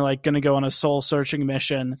and is gonna go on a soul searching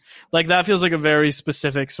mission. Like that feels like a very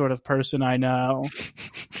specific sort of person I know.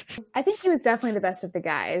 I think he was definitely the best of the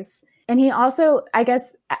guys. And he also, I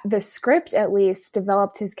guess the script at least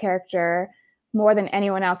developed his character more than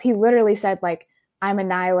anyone else. He literally said like, I'm a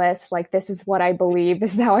nihilist. Like, this is what I believe.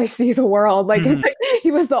 This is how I see the world. Like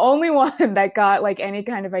he was the only one that got like any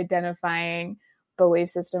kind of identifying belief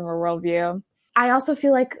system or worldview. I also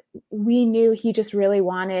feel like we knew he just really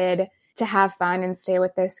wanted to have fun and stay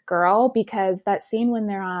with this girl, because that scene when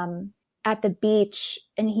they're at the beach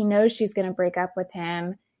and he knows she's going to break up with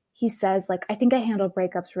him, he says like, I think I handle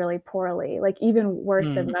breakups really poorly, like even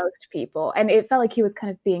worse than most people. And it felt like he was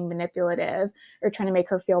kind of being manipulative or trying to make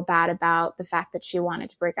her feel bad about the fact that she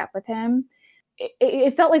wanted to break up with him.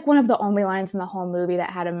 it felt like one of the only lines in the whole movie that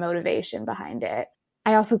had a motivation behind it.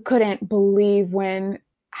 I also couldn't believe when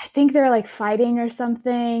I think they're like fighting or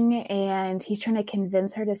something, and he's trying to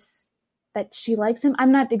convince her that she likes him.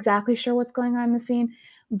 I'm not exactly sure what's going on in the scene,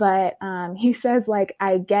 but he says like,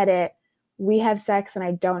 I get it. We have sex and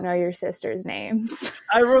I don't know your sister's names.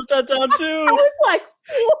 I wrote that down too. I was like,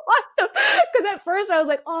 what? Because at first I was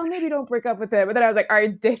like, oh, maybe don't break up with him. But then I was like, all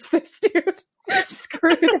right, ditch this dude.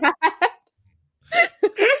 Screw that.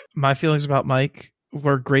 My feelings about Mike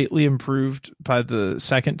were greatly improved by the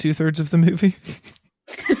second 2/3 of the movie.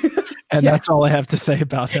 And that's all I have to say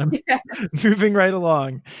about him. Yes. Moving right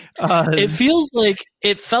along.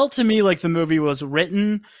 It felt to me like the movie was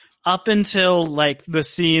written up until like the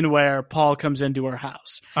scene where Paul comes into her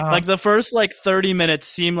house. Like the first like 30 minutes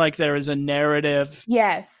seem like there is a narrative.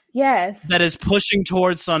 Yes. That is pushing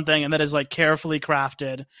towards something and that is like carefully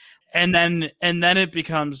crafted. And then it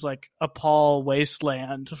becomes like a Paul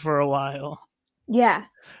wasteland for a while. Yeah.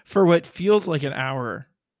 For what feels like an hour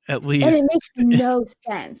at least. And it makes no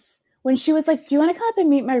sense. When she was like, do you want to come up and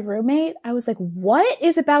meet my roommate? I was like, what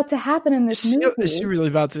is about to happen in this movie? Is she really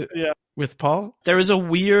about to? Yeah. With Paul? There is a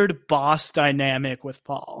weird boss dynamic with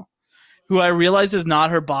Paul, who I realize is not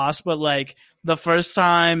her boss, but like the first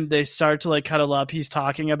time they start to like cuddle up, he's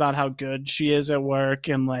talking about how good she is at work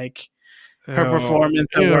and like her performance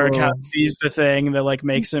at work, how she's the thing that like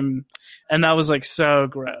makes him, and that was like so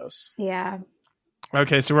gross. Yeah.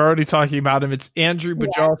 Okay, so we're already talking about him. It's Andrew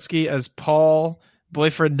Bujalski as Paul,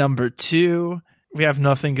 boyfriend number 2. We have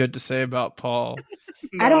nothing good to say about Paul.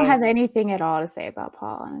 No. I don't have anything at all to say about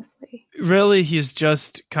Paul, honestly. Really, he's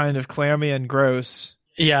just kind of clammy and gross.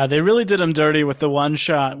 Yeah, they really did him dirty with the one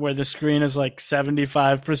shot where the screen is like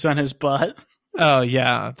 75% his butt. Oh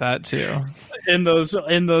yeah, that too. In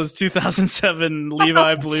those 2007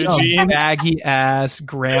 Levi blue jeans, baggy ass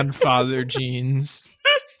grandfather jeans.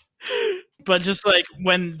 But just like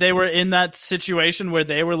when they were in that situation where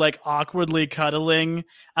they were like awkwardly cuddling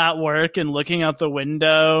at work and looking out the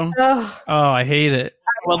window. Oh, I hate it.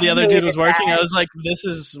 While the other dude was working, I was like, this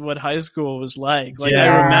is what high school was like. Like,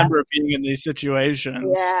 I remember being in these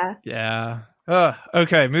situations. Yeah.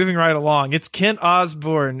 Okay, moving right along. It's Kent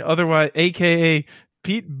Osborne, otherwise, a.k.a.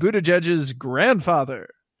 Pete Buttigieg's grandfather,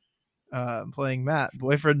 playing Matt,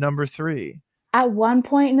 boyfriend number 3. At one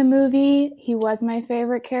point in the movie, he was my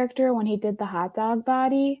favorite character when he did the hot dog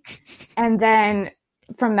body. And then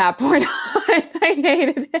from that point on, I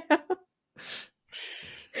hated him.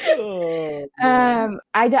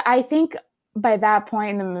 I think by that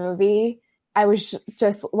point in the movie, I was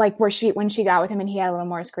just like when she got with him and he had a little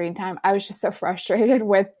more screen time, I was just so frustrated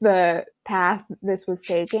with the path this was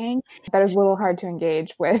taking that it was a little hard to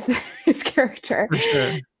engage with his character. For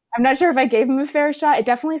sure. I'm not sure if I gave him a fair shot. It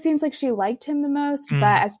definitely seems like she liked him the most, but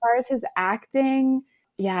as far as his acting,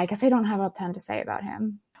 yeah, I guess I don't have a ton to say about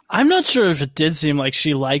him. I'm not sure if it did seem like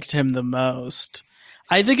she liked him the most.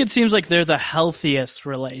 I think it seems like they're the healthiest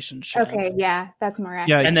relationship. Okay, yeah, that's more accurate.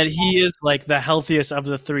 Yeah, and that he is like the healthiest of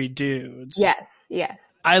the 3 dudes.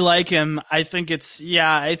 Yes. I like him. I think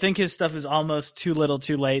his stuff is almost too little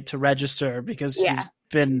too late to register because he's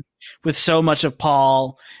been with so much of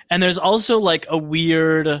Paul. And there's also like a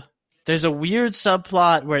weird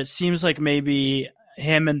subplot where it seems like maybe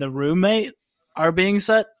him and the roommate are being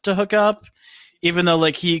set to hook up, even though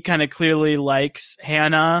like he kind of clearly likes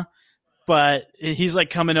Hannah. But he's like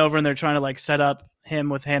coming over and they're trying to like set up him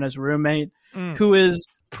with Hannah's roommate, who is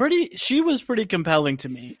she was pretty compelling to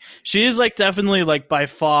me. She is like definitely like by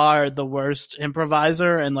far the worst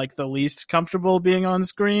improviser and like the least comfortable being on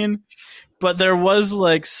screen. But there was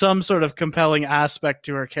like some sort of compelling aspect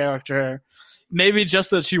to her character. Maybe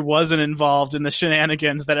just that she wasn't involved in the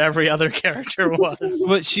shenanigans that every other character was.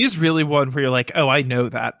 But she's really one where you're like, oh, I know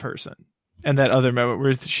that person. And that other moment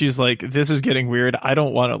where she's like, this is getting weird. I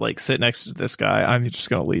don't want to like sit next to this guy. I'm just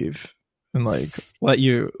going to leave and like let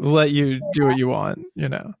you do what you want, you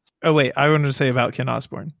know? Oh, wait, I wanted to say about Ken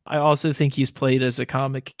Osborne. I also think he's played as a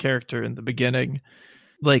comic character in the beginning,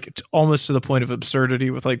 like almost to the point of absurdity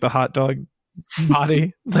with like the hot dog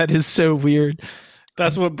body. That is so weird.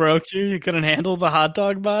 That's what broke you? You couldn't handle the hot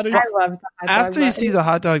dog body? I love the hot dog After body. you see the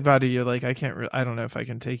hot dog body, you're like, I don't know if I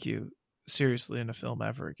can take you seriously in a film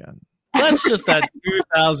ever again. That's just that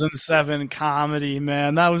 2007 comedy,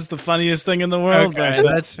 man. That was the funniest thing in the world. Okay,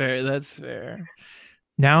 that's fair.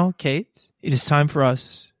 Now, Kate, it is time for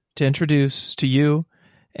us to introduce to you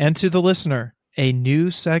and to the listener a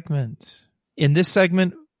new segment. In this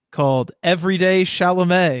segment called Everyday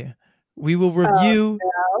Chalamet, we will review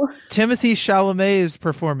Timothée Chalamet's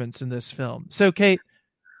performance in this film. So, Kate,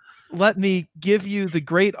 let me give you the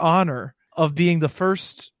great honor of being the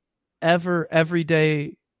first ever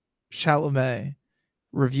everyday Chalamet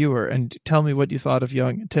reviewer and tell me what you thought of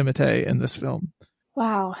young Timothée in this film.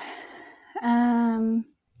 Wow.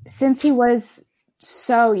 Since he was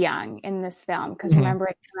so young in this film, because remember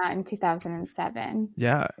it came out in 2007.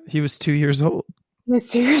 Yeah, he was 2 years old. He was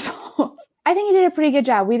 2 years old. I think he did a pretty good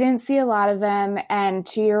job. We didn't see a lot of him, and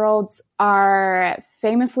 2-year-olds are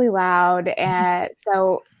famously loud. And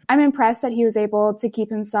so I'm impressed that he was able to keep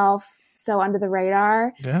himself so under the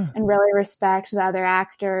radar and really respect the other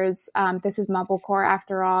actors. This is Mumblecore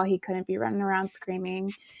after all. He couldn't be running around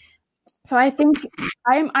screaming. So I think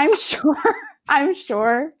I'm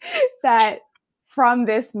sure that from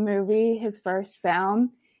this movie, his first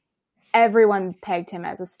film, everyone pegged him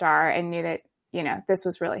as a star and knew that, this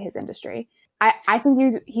was really his industry. I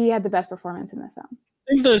think he had the best performance in the film.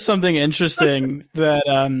 I think there's something interesting that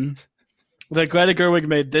Greta Gerwig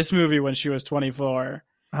made this movie when she was 24.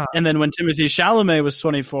 And then when Timothée Chalamet was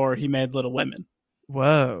 24, he made Little Women.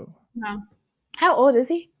 Whoa. Wow. How old is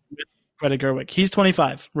he? Greta Gerwig. He's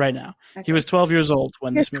 25 right now. Okay. He was 12 years old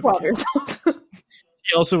when this movie 12 years old.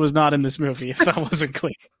 He also was not in this movie, if that wasn't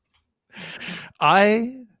clear.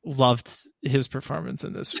 I loved his performance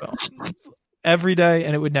in this film. Every day,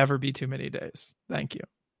 and it would never be too many days. Thank you.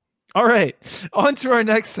 All right. On to our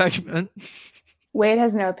next segment. Wade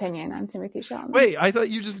has no opinion on Timothée Chalamet. Wait, I thought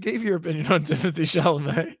you just gave your opinion on Timothée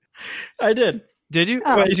Chalamet. I did. Did you?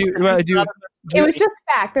 Oh, it was just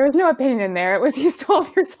fact. There was no opinion in there. It was he's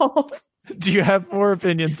 12 years old. Do you have more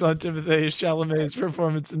opinions on Timothée Chalamet's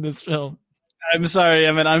performance in this film? I'm sorry,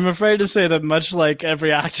 Emmett. I'm afraid to say that much like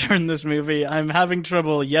every actor in this movie, I'm having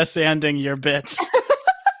trouble yes-anding your bit.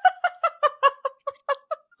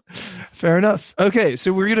 Fair enough. Okay,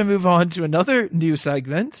 so we're going to move on to another new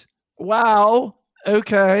segment. Wow.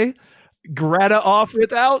 Okay. Greta off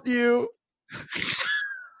without you.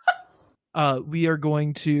 We are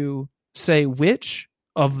going to say which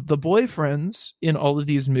of the boyfriends in all of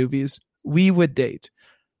these movies we would date.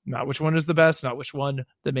 Not which one is the best, not which one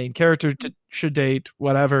the main character should date,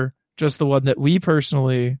 whatever. Just the one that we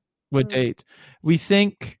personally would date. We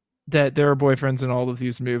think that there are boyfriends in all of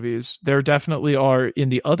these movies. There definitely are in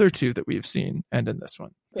the other two that we've seen and in this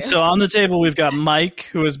one. So on the table, we've got Mike,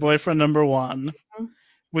 who is boyfriend number 1.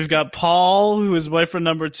 We've got Paul, who is boyfriend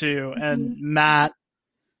number 2, and Matt,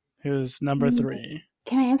 who's number 3.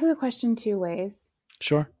 Can I answer the question 2 ways?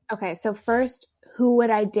 Sure. Okay, so first, who would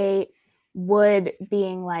I date? Would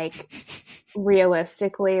being like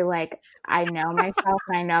realistically, like I know myself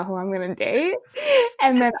and I know who I'm going to date.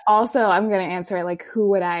 And then also I'm going to answer like, who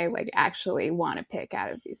would I like actually want to pick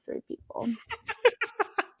out of these 3 people?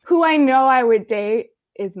 Who I know I would date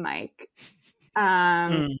is Mike.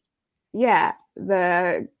 Yeah,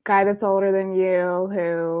 the guy that's older than you,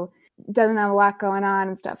 who doesn't have a lot going on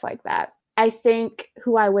and stuff like that. I think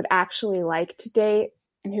who I would actually like to date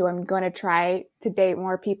and who I'm going to try to date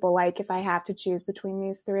more people like if I have to choose between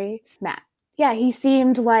these 3, Matt. Yeah, he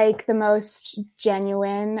seemed like the most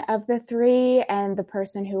genuine of the 3 and the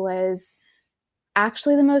person who was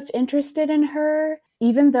actually the most interested in her,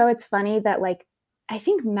 even though it's funny that like I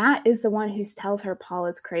think Matt is the one who tells her Paul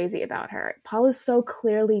is crazy about her. Paul is so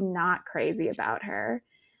clearly not crazy about her.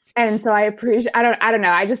 And so I appreciate, I don't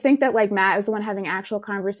know. I just think that like Matt is the one having actual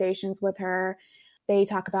conversations with her. They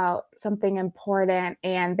talk about something important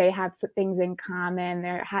and they have some things in common.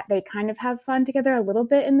 They kind of have fun together a little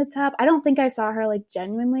bit in the tub. I don't think I saw her like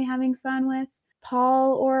genuinely having fun with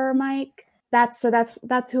Paul or Mike. That's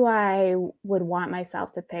who I would want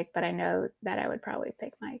myself to pick, but I know that I would probably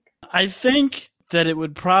pick Mike. I think that it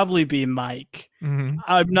would probably be Mike. Mm-hmm.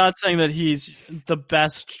 I'm not saying that he's the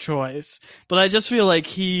best choice, but I just feel like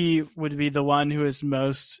he would be the one who is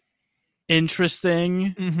most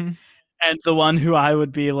interesting. Mm-hmm. And the one who I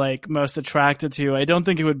would be like most attracted to. I don't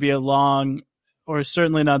think it would be a long or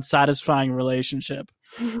certainly not satisfying relationship.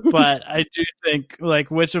 But I do think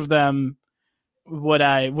like which of them would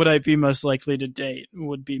I be most likely to date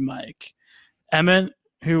would be Mike. Emmett,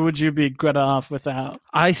 who would you be Greta off without?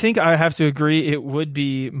 I think I have to agree it would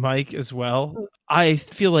be Mike as well. I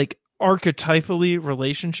feel like archetypally,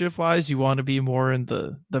 relationship wise, you want to be more in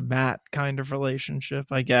the Matt kind of relationship,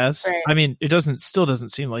 I guess. Right. I mean, it still doesn't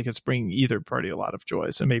seem like it's bringing either party a lot of joy,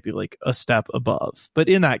 so maybe like a step above, but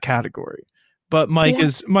in that category. But Mike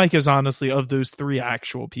is honestly, of those 3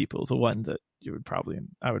 actual people, the one that I would probably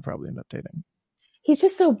end up dating. He's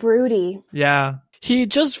just so broody. Yeah. He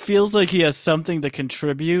just feels like he has something to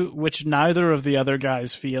contribute, which neither of the other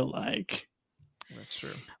guys feel like. That's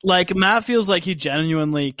true. Like Matt feels like he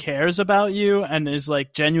genuinely cares about you and is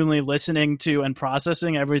like genuinely listening to and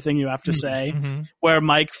processing everything you have to say, where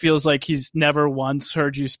Mike feels like he's never once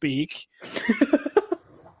heard you speak.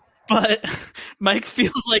 but Mike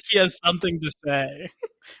feels like he has something to say,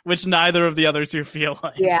 which neither of the other two feel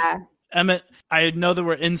like. Yeah. Emmett, I know that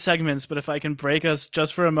we're in segments, but if I can break us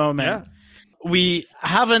just for a moment. Yeah. We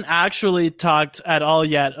haven't actually talked at all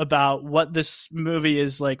yet about what this movie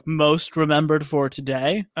is like most remembered for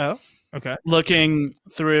today. Oh, okay. Looking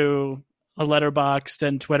through a Letterboxd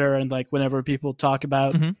and Twitter and like whenever people talk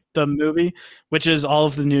about the movie, which is all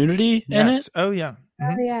of the nudity in it. Oh, yeah.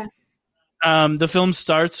 Oh, yeah. The film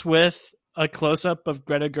starts with a close-up of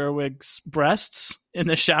Greta Gerwig's breasts in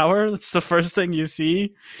the shower. That's the first thing you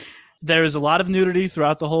see. There's a lot of nudity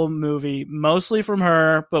throughout the whole movie, mostly from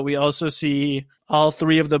her, but we also see all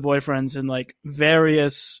three of the boyfriends in like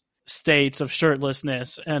various states of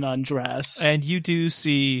shirtlessness and undress. And you do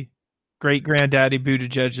see great granddaddy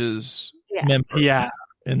Buttigieg's member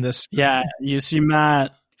in this. Yeah, you see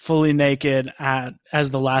Matt fully naked as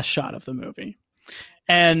the last shot of the movie.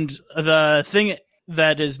 And the thing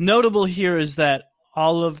that is notable here is that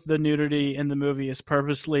all of the nudity in the movie is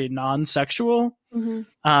purposely non-sexual.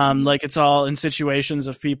 Like it's all in situations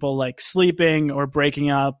of people like sleeping or breaking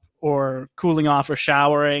up or cooling off or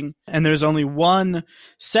showering. And there's only one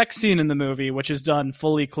sex scene in the movie, which is done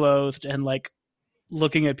fully clothed and like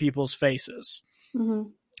looking at people's faces.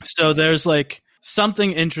 So there's like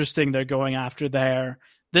something interesting they're going after there.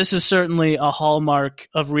 This is certainly a hallmark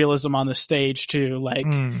of realism on the stage too. Like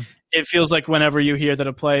it feels like whenever you hear that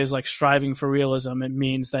a play is like striving for realism, it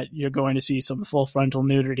means that you're going to see some full frontal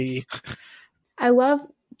nudity. I love,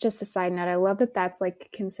 just a side note, I love that that's like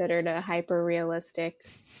considered a hyper realistic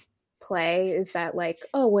play, is that like,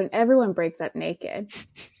 oh, when everyone breaks up naked,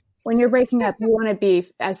 when you're breaking up, you want to be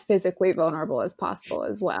as physically vulnerable as possible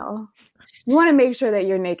as well. You want to make sure that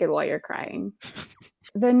you're naked while you're crying.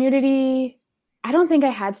 The nudity, I don't think I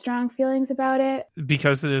had strong feelings about it.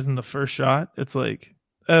 Because it is in the first shot, it's like,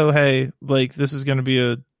 oh, hey, like this is going to be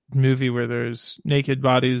a movie where there's naked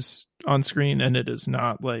bodies on screen and it is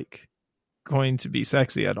not like going to be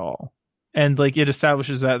sexy at all. And like it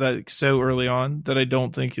establishes that like so early on that I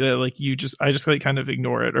don't think that like I just like kind of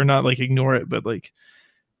ignore it, or not like ignore it, but like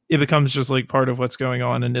it becomes just like part of what's going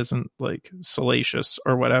on and isn't like salacious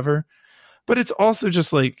or whatever. But it's also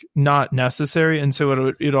just like not necessary. And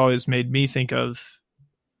so it always made me think of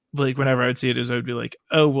like whenever I would see it, is I would be like,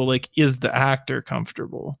 oh, well, like, is the actor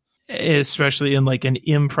comfortable? Especially in like an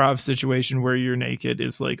improv situation where you're naked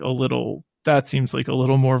is like that seems like a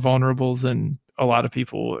little more vulnerable than a lot of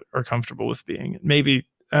people are comfortable with being. Maybe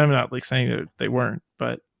I'm not like saying that they weren't,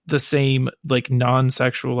 but the same like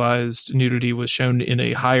non-sexualized nudity was shown in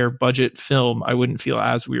a higher budget film, I wouldn't feel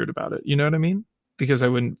as weird about it. You know what I mean? Because I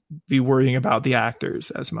wouldn't be worrying about the actors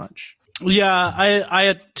as much. Yeah, I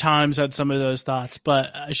at times had some of those thoughts,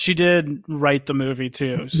 but she did write the movie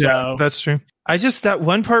too. So yeah, that's true. That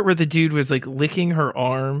one part where the dude was like licking her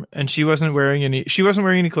arm and she wasn't wearing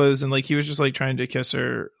any clothes, and like he was just like trying to kiss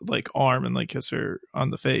her like arm and like kiss her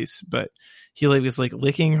on the face, but he like was like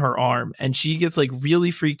licking her arm and she gets like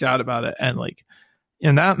really freaked out about it. And like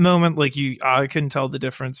in that moment, like I couldn't tell the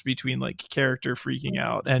difference between like character freaking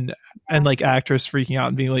out and like actress freaking out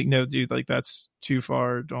and being like, no, dude, like that's too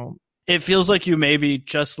far. Don't. It feels like you may be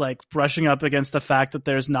just like brushing up against the fact that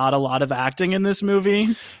there's not a lot of acting in this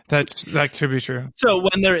movie. That could be true. So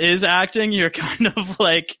when there is acting, you're kind of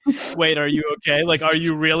like, wait, are you okay? Like, are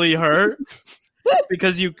you really hurt?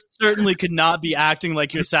 Because you certainly could not be acting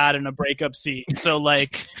like you're sad in a breakup scene. So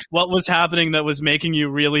like, what was happening that was making you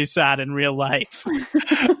really sad in real life?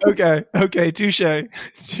 Okay. Touche.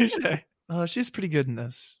 Oh, she's pretty good in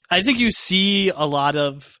this. I think you see a lot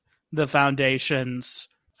of the foundations,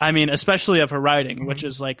 I mean, especially of her writing, which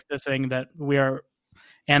is like the thing that we are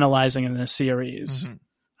analyzing in this series.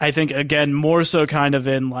 I think, again, more so kind of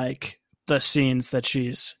in like the scenes that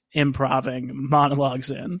she's improving monologues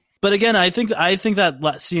in. But again, I think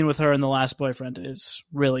that scene with her and the last boyfriend is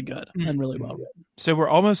really good and really well written. So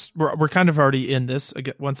we're kind of already in this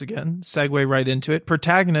once again. Segue right into it.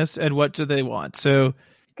 Protagonists and what do they want? So I'm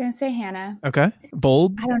gonna say Hannah. Okay,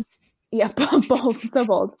 bold. Bold. So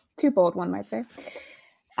bold. Too bold, one might say.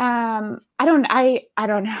 I don't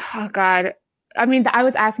know. Oh God. I mean, I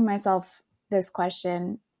was asking myself this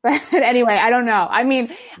question, but anyway, I don't know. I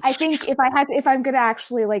mean, I think if I'm going to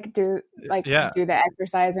actually like do the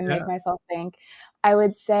exercise and make myself think, I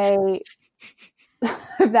would say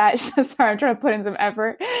that, sorry, I'm trying to put in some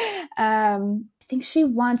effort. I think she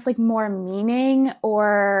wants like more meaning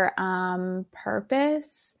or,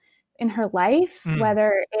 purpose in her life,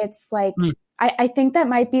 whether it's like, I think that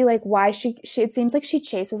might be like why she it seems like she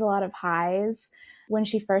chases a lot of highs. When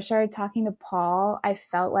she first started talking to Paul, I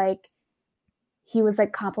felt like he was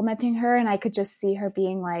like complimenting her, and I could just see her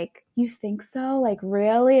being like, you think so? Like,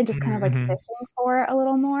 really? And just kind of like fishing for a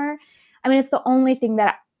little more. I mean, it's the only thing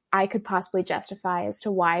that I could possibly justify as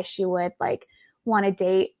to why she would like want to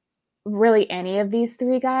date really any of these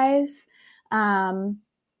three guys.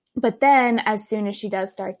 But then as soon as she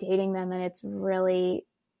does start dating them and it's really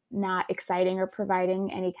not exciting or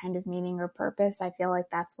providing any kind of meaning or purpose, I feel like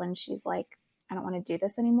that's when she's like, I don't want to do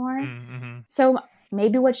this anymore. Mm-hmm. So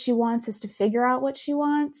maybe what she wants is to figure out what she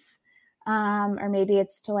wants. Or maybe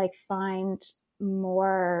it's to like find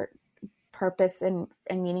more purpose and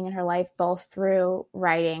meaning in her life, both through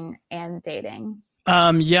writing and dating.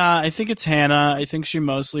 Yeah, I think it's Hannah. I think she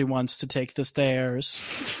mostly wants to take the stairs.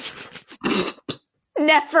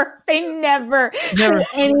 Never. They never said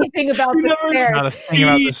anything about the stairs. Not a thing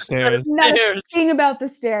about the stairs. Not a thing about the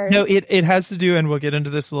stairs. No, it has to do, and we'll get into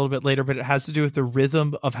this a little bit later, but it has to do with the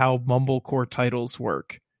rhythm of how mumblecore titles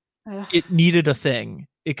work. Ugh. It needed a thing.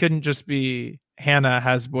 It couldn't just be Hannah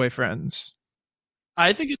has boyfriends.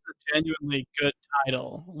 I think it's a genuinely good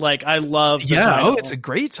title. Like, I love the Yeah, title. it's a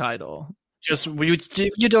great title. Just,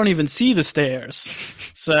 you don't even see the stairs.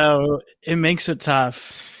 So it makes it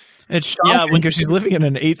tough. It's shocking because she's living in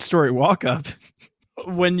an 8-story walk-up.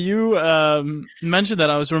 When you mentioned that,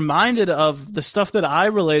 I was reminded of the stuff that I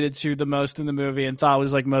related to the most in the movie and thought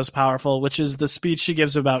was like most powerful, which is the speech she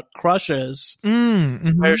gives about crushes,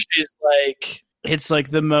 where she's like, it's like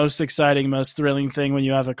the most exciting, most thrilling thing when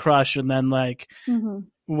you have a crush, and then like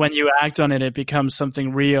when you act on it, it becomes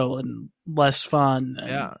something real and less fun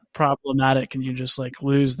and problematic, and you just like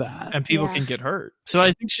lose that. And people can get hurt. So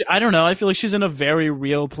I think I don't know, I feel like she's in a very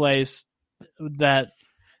real place that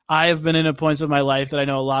I have been in at points of my life that I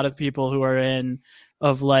know a lot of people who are in,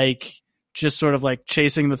 of like just sort of like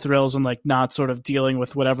chasing the thrills and like not sort of dealing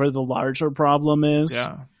with whatever the larger problem is.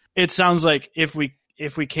 Yeah. It sounds like if we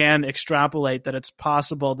can extrapolate that it's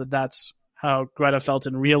possible that that's how Greta felt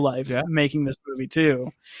in real life making this movie too,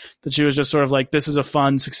 that she was just sort of like, this is a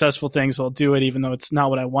fun, successful thing, so I'll do it even though it's not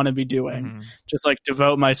what I want to be doing. Just like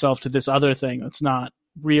devote myself to this other thing that's not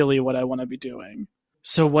really what I want to be doing.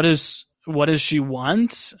 So what does she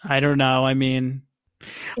want? I don't know. I mean,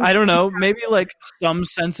 I don't know. Maybe like some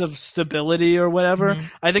sense of stability or whatever.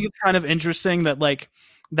 I think it's kind of interesting that like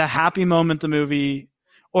the happy moment the movie,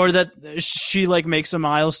 or that she like makes a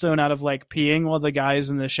milestone out of like peeing while the guy's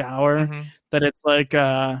in the shower, that it's like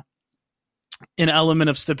an element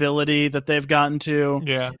of stability that they've gotten to.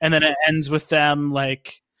 Yeah. And then it ends with them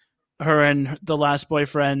like her and the last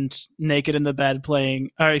boyfriend naked in the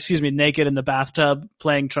bathtub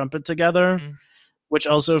playing trumpet together, which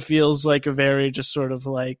also feels like a very just sort of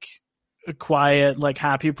like a quiet, like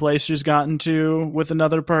happy place she's gotten to with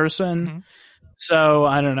another person. So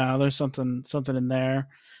I don't know. There's something in there.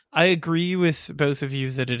 I agree with both of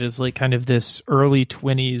you that it is like kind of this early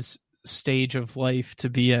 20s stage of life to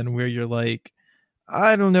be in where you're like,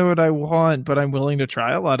 I don't know what I want, but I'm willing to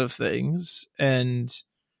try a lot of things. And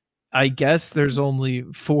I guess there's only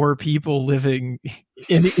 4 people living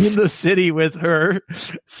in the city with her.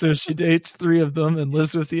 So she dates 3 of them and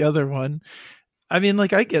lives with the other one. I mean,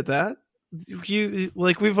 like, I get that. You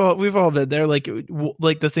like, we've all been there. Like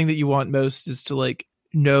the thing that you want most is to like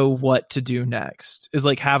know what to do next, is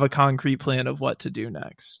like have a concrete plan of what to do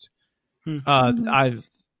next. I've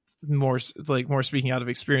more speaking out of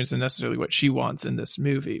experience than necessarily what she wants in this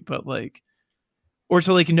movie, but like, or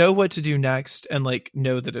to like know what to do next and like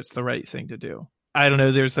know that it's the right thing to do. I don't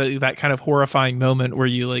know. There's that kind of horrifying moment where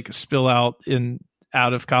you like spill out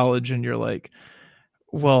of college and you're like,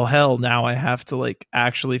 well, hell, now I have to like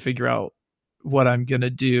actually figure out what I'm going to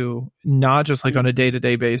do, not just like on a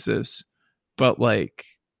day-to-day basis, but like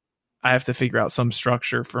I have to figure out some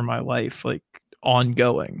structure for my life, like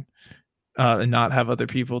ongoing, and not have other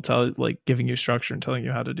people giving you structure and telling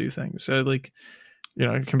you how to do things. So like, you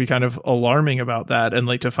know, it can be kind of alarming about that. And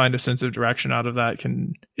like to find a sense of direction out of that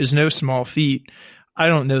is no small feat. I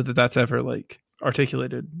don't know that that's ever like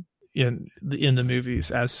articulated in the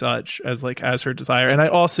movies as such as her desire. And I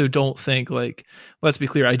also don't think, like, let's be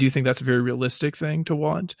clear, I do think that's a very realistic thing to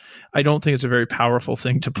want. I don't think it's a very powerful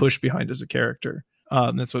thing to push behind as a character.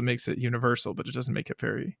 That's what makes it universal, but it doesn't make it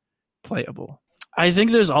very playable. I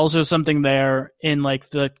think there's also something there in like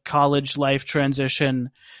the college life transition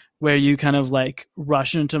where you kind of like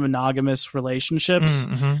rush into monogamous relationships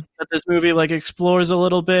that this movie like explores a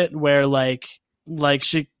little bit, where like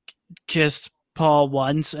she kissed Paul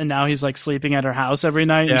once and now he's like sleeping at her house every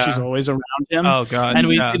night and she's always around him. Oh god. And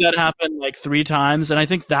we see that happen like 3 times. And I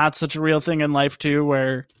think that's such a real thing in life too,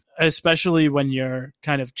 where especially when you're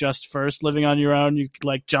kind of just first living on your own, you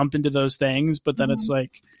like jump into those things, but then it's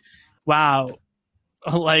like, wow,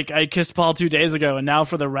 like I kissed Paul 2 days ago, and now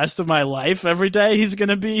for the rest of my life, every day he's going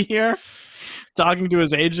to be here talking to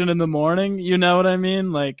his agent in the morning. You know what I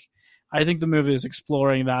mean? Like, I think the movie is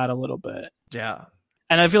exploring that a little bit. Yeah.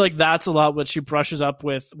 And I feel like that's a lot what she brushes up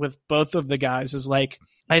with both of the guys is like,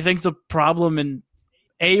 I think the problem in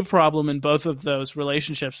both of those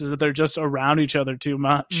relationships is that they're just around each other too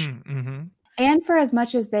much. Mm-hmm. And for as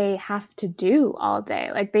much as they have to do all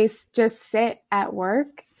day, like they just sit at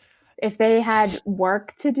work. If they had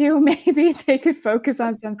work to do, maybe they could focus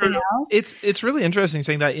on something else. It's really interesting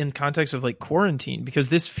saying that in context of like quarantine, because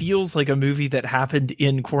this feels like a movie that happened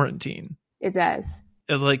in quarantine. It does.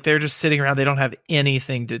 Like they're just sitting around. They don't have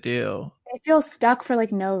anything to do. They feel stuck for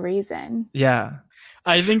like no reason. Yeah.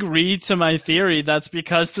 I think, read to my theory, that's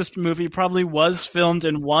because this movie probably was filmed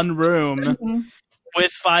in one room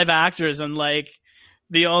with 5 actors, and like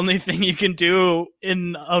the only thing you can do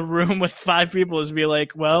in a room with 5 people is be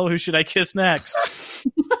like, well, who should I kiss next?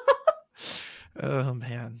 Oh,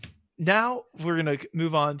 man. Now we're going to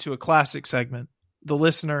move on to a classic segment. The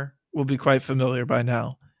listener will be quite familiar by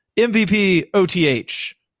now. MVP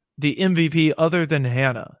OTH, the MVP other than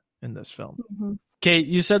Hannah in this film. Mm-hmm. Kate,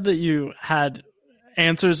 you said that you had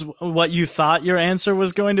answers, what you thought your answer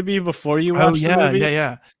was going to be before you watched the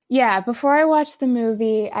movie. Yeah, before I watched the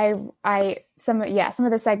movie, some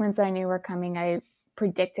of the segments that I knew were coming, I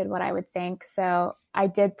predicted what I would think. So I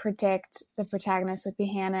did predict the protagonist would be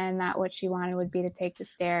Hannah, and that what she wanted would be to take the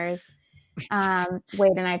stairs.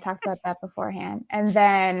 Wade and I talked about that beforehand. And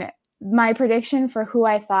then my prediction for who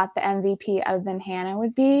I thought the MVP other than Hannah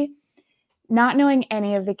would be, not knowing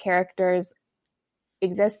any of the characters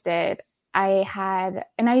existed, I had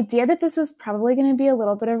an idea that this was probably going to be a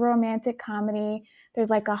little bit of romantic comedy. There's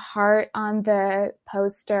like a heart on the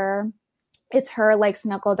poster. It's her like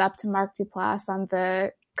snuggled up to Mark Duplass on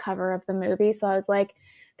the cover of the movie. So I was like,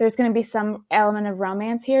 there's going to be some element of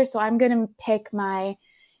romance here. So I'm going to pick my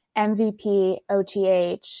MVP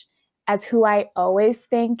OTH as who I always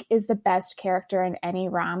think is the best character in any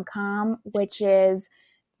rom-com, which is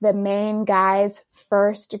the main guy's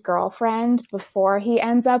first girlfriend before he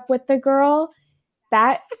ends up with the girl.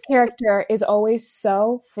 That character is always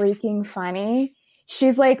so freaking funny.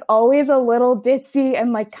 She's like always a little ditzy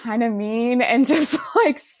and like kind of mean and just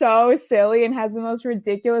like so silly and has the most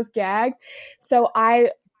ridiculous gags. So I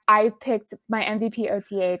picked my MVP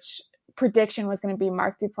OTH prediction was going to be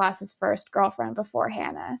Mark Duplass's first girlfriend before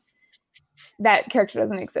Hannah. That character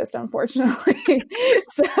doesn't exist, unfortunately.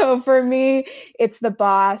 So for me, it's the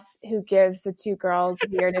boss who gives the 2 girls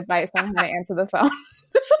weird advice on how to answer the phone.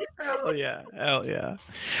 Hell yeah.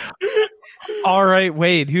 All right,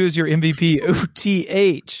 Wade, who is your MVP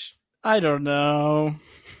OTH? I don't know.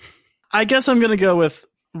 I guess I'm going to go with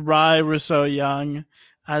Rai Rousseau Young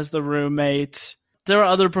as the roommate. There are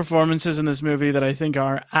other performances in this movie that I think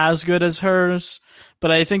are as good as hers,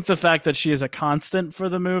 but I think the fact that she is a constant for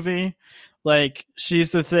the movie, like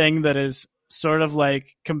she's the thing that is sort of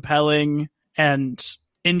like compelling and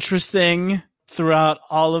interesting throughout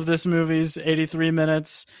all of this movie's 83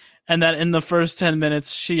 minutes. And that in the first 10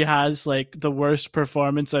 minutes, she has like the worst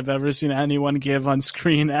performance I've ever seen anyone give on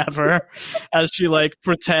screen ever, as she like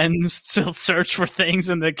pretends to search for things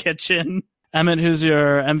in the kitchen. Emmett, who's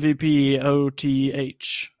your MVP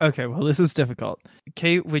OTH? Okay, well, this is difficult.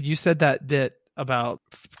 Kate, when you said that bit about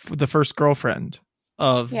the first girlfriend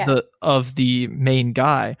of the main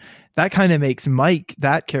guy, that kind of makes Mike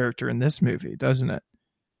that character in this movie, doesn't it?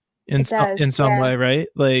 In some way, right?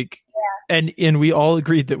 Like, and we all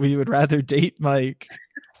agreed that we would rather date Mike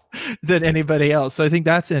than anybody else. So I think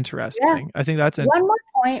that's interesting. Yeah. One more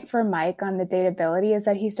point for Mike on the dateability is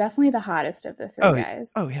that he's definitely the hottest of the 3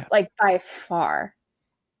 guys. Oh yeah, like by far.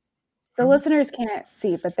 The listeners can't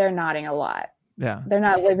see, but they're nodding a lot. Yeah, they're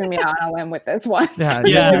not leaving me out on a limb with this one. Yeah.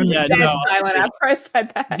 Silent after I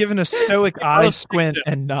said that. Giving a stoic eye squint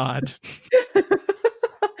and nod.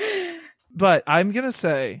 But I'm gonna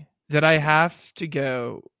say that I have to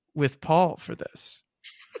go with Paul for this,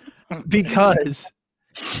 because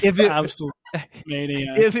if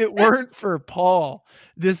it weren't for Paul,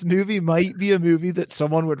 this movie might be a movie that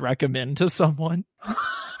someone would recommend to someone.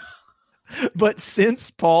 But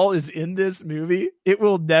since Paul is in this movie, it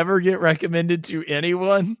will never get recommended to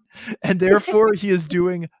anyone. And therefore, he is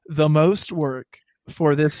doing the most work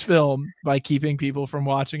for this film by keeping people from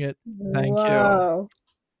watching it. Thank you.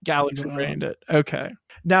 Galaxy brained it. Okay.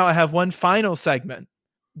 Now I have one final segment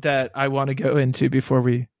that I want to go into before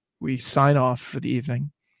we sign off for the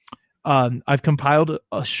evening. I've compiled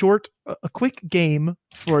a quick game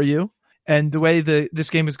for you. And the way this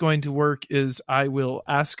game is going to work is I will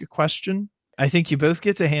ask a question. I think you both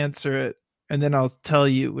get to answer it, and then I'll tell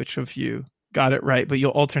you which of you got it right, but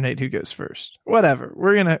you'll alternate who goes first. Whatever.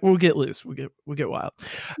 We'll get loose. We'll get wild.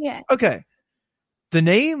 Yeah. Okay. The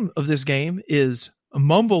name of this game is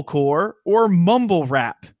Mumblecore or Mumble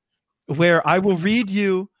Rap, where I will read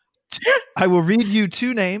you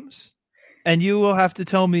two names, and you will have to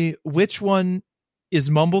tell me which one is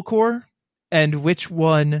Mumblecore and which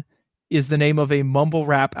one is the name of a mumble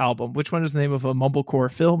rap album. Which one is the name of a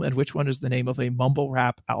Mumblecore film, and which one is the name of a mumble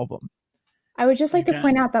rap album? I would just like to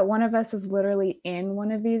point out that one of us is literally in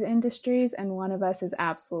one of these industries and one of us is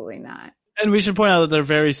absolutely not. And we should point out that they're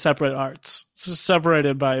very separate arts. So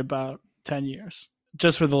separated by about 10 years.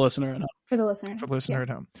 Just for the listener at home. For the listener. At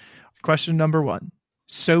home. Question number 1.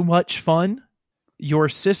 So Much Fun, Your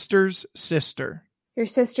Sister's Sister. Your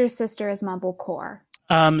sister's sister is Mumblecore.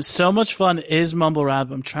 So Much Fun is mumble rap.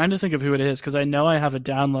 I'm trying to think of who it is because I know I have it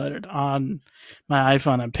downloaded on my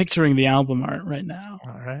iPhone. I'm picturing the album art right now.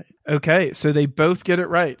 All right. Okay, so they both get it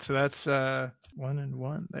right. So that's 1-1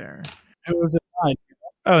 there. Who was it by?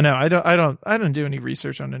 Oh no, I don't do any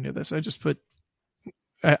research on any of this. I just put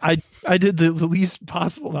I did the least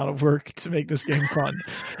possible amount of work to make this game fun.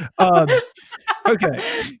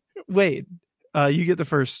 Okay. Wade, you get the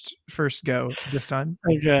first go this time.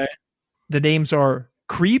 Okay. The names are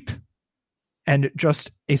Creep and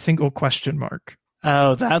just a single question mark.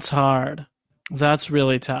 Oh, that's hard. That's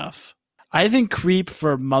really tough. I think Creep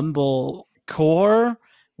for Mumblecore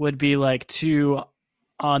would be like too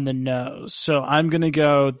on the nose. So I'm going to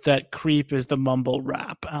go that Creep is the mumble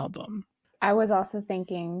rap album. I was also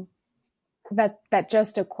thinking that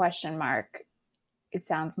just a question mark, it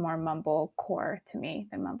sounds more mumblecore to me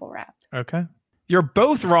than mumble rap. Okay. You're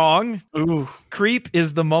both wrong. Ooh. Creep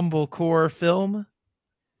is the Mumblecore film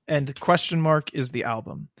and question mark is the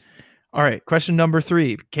album. All right. Question number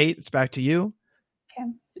 3. Kate, it's back to you. Okay.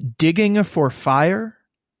 Digging for Fire,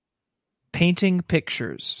 Painting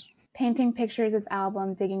Pictures. Painting Pictures is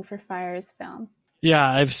album, Digging for Fire is film. Yeah,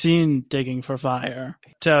 I've seen Digging for Fire.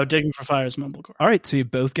 So Digging for Fire is Mumblecore. All right, so you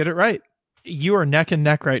both get it right. You are neck and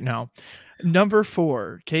neck right now. Number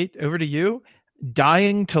 4, Kate, over to you.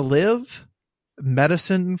 Dying to Live,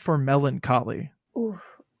 Medicine for Melancholy. Ooh,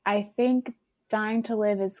 I think Dying to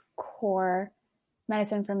Live is core.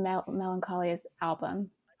 Medicine for Melancholy is album.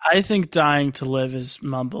 I think Dying to Live is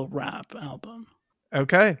mumble rap album.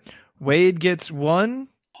 Okay. Wade gets 1.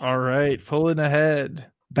 All right, pulling ahead.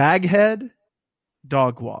 Baghead,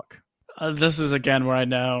 Dog Walk. This is again where I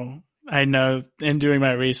know in doing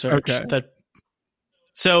my research that.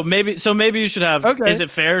 So maybe you should have. Okay. Is it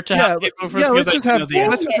fair to have Kate go first? Yeah, let's just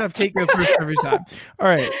have Kate go first every time. All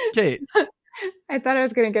right, Kate. I thought I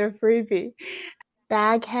was going to get a freebie.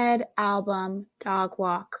 Baghead album, Dog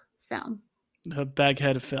Walk film. A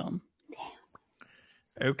Baghead film.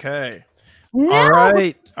 Okay.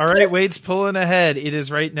 No! All right. Wade's pulling ahead. It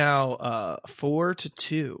is right now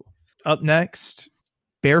 4-2. Up next,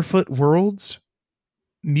 Barefoot Worlds,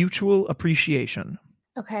 Mutual Appreciation.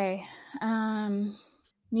 Okay.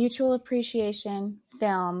 Mutual Appreciation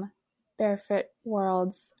film, Barefoot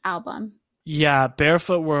Worlds album. Yeah,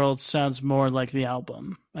 Barefoot Worlds sounds more like the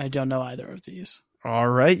album. I don't know either of these. All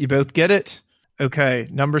right, you both get it. Okay,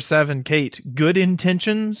 number 7, Kate. Good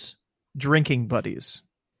Intentions, Drinking Buddies.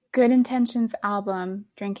 Good Intentions album,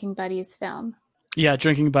 Drinking Buddies film. Yeah,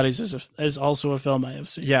 Drinking Buddies is also a film I have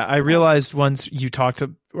seen. Yeah, I realized once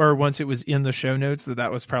once it was in the show notes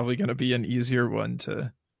that was probably going to be an easier one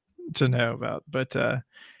to know about. But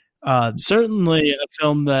certainly a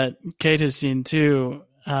film that Kate has seen too,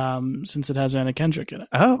 since it has Anna Kendrick in it.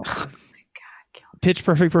 Oh my God. Pitch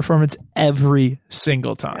Perfect performance every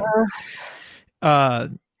single time. I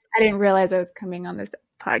didn't realize I was coming on this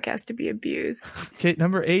podcast to be abused. Okay,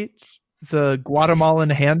 number 8, the Guatemalan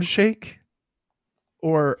Handshake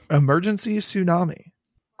or Emergency Tsunami.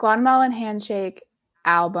 Guatemalan Handshake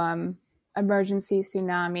album, Emergency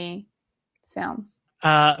Tsunami film.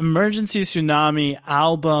 Emergency Tsunami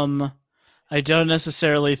album. I don't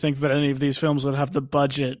necessarily think that any of these films would have the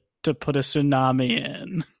budget to put a tsunami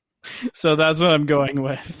in. So that's what I'm going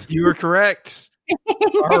with. You were correct.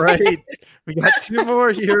 All right. We got 2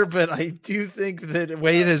 more here, but I do think that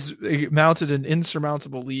Wade has mounted an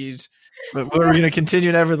insurmountable lead. But we're going to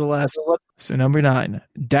continue nevertheless. So number 9,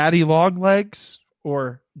 Daddy Longlegs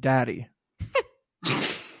or Daddy?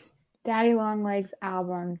 Daddy Longlegs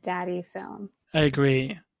album, Daddy film. I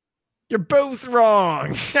agree. You're both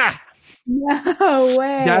wrong. No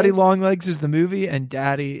way. Daddy Longlegs is the movie and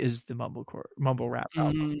Daddy is the mumble rap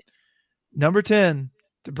album. Number 10,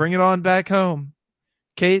 to bring it on back home.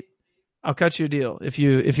 Kate, I'll cut you a deal. If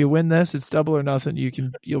you win this, it's double or nothing.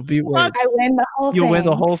 You'll beat Wade. I win the whole thing. You'll win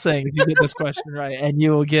the whole thing if you get this question right, and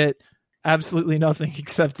you will get absolutely nothing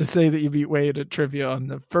except to say that you beat Wade at trivia on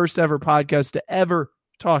the first ever podcast to ever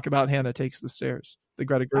talk about Hannah Takes the Stairs, the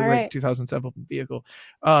Greta Gerwig right. 2007 vehicle.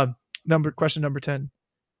 Question number 10.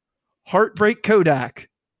 Heartbreak Kodak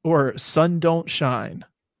or Sun Don't Shine?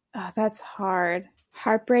 Oh, that's hard.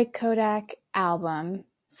 Heartbreak Kodak album,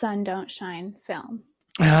 Sun Don't Shine film.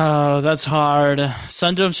 Oh, that's hard.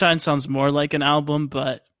 Sun Don't Shine sounds more like an album,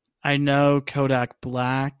 but I know Kodak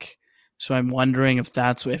Black, so I'm wondering if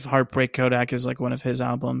Heartbreak Kodak is like one of his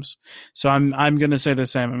albums. So I'm going to say the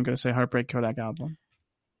same. I'm going to say Heartbreak Kodak album.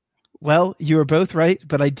 Well, you were both right,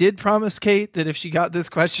 but I did promise Kate that if she got this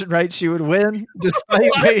question right, she would win,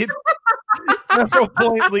 despite Wade's several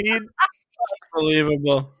point lead.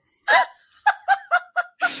 Unbelievable.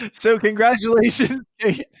 So congratulations,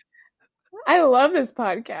 Kate. I love this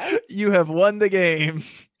podcast. You have won the game.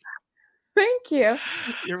 Thank you.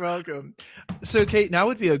 You're welcome. So, Kate, now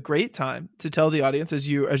would be a great time to tell the audience as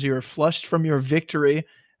you are flushed from your victory,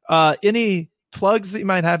 any plugs that you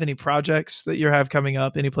might have, any projects that you have coming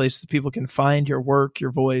up, any place that people can find your work,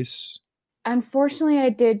 your voice. Unfortunately, I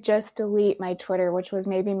did just delete my Twitter, which was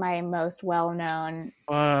maybe my most well-known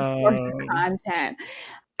source of content.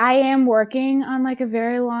 I am working on like a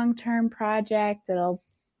very long-term project.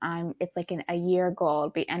 It's like a year goal. It'll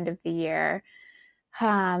be end of the year.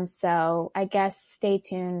 So I guess stay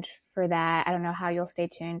tuned for that. I don't know how you'll stay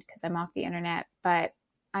tuned because I'm off the internet, but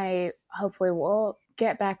I hopefully will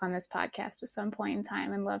get back on this podcast at some point in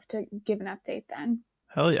time and love to give an update then.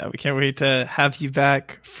 Hell yeah. We can't wait to have you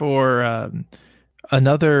back for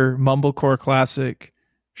another Mumblecore classic,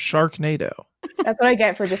 Sharknado. That's what I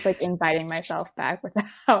get for just like inviting myself back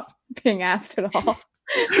without being asked at all.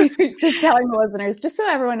 Just telling the listeners, just so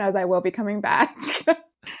everyone knows I will be coming back.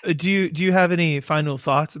 Do you have any final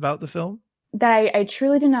thoughts about the film? That I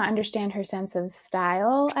truly did not understand her sense of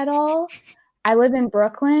style at all. I live in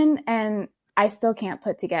Brooklyn and I still can't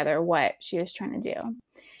put together what she was trying to do.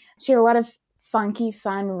 She had a lot of funky,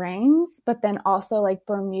 fun rings, but then also like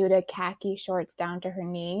Bermuda khaki shorts down to her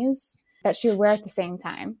knees that she would wear at the same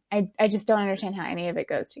time. I just don't understand how any of it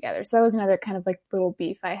goes together. So that was another kind of like little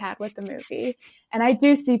beef I had with the movie. And I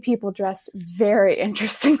do see people dressed very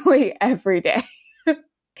interestingly every day.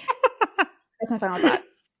 That's my final thought.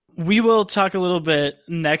 We will talk a little bit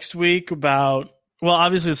next week about, well,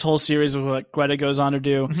 obviously this whole series of what Greta goes on to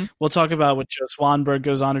do. Mm-hmm. We'll talk about what Joe Swanberg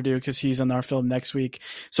goes on to do because he's in our film next week.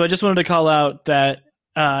 So I just wanted to call out that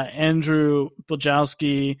Andrew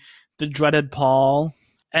Bujalski, the dreaded Paul,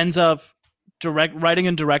 ends up writing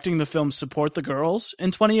and directing the film Support the Girls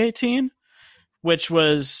in 2018, which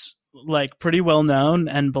was like pretty well known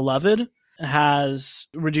and beloved. It has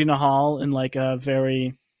Regina Hall in like a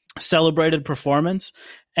very celebrated performance.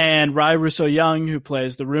 And Rai Russo Young, who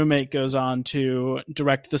plays the roommate, goes on to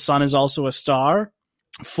direct The Sun Is Also a Star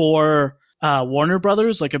for Warner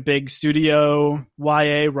Brothers, like a big studio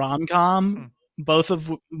YA rom-com. Both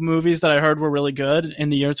of movies that I heard were really good in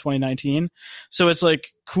the year 2019. So it's like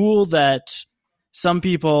cool that some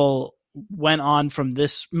people went on from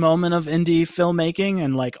this moment of indie filmmaking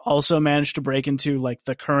and like also managed to break into like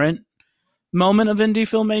the current moment of indie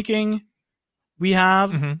filmmaking we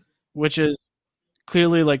have, which is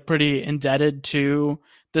clearly like pretty indebted to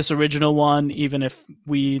this original one, even if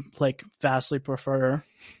we like vastly prefer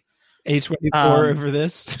A24 over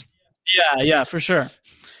this. Yeah, for sure.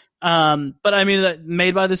 But I mean,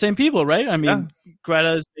 made by the same people, right? I mean,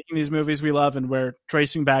 Greta is making these movies we love, and we're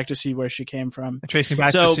tracing back to see where she came from. Tracing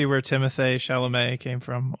back to see where Timothée Chalamet came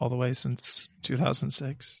from all the way since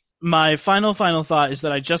 2006. My final thought is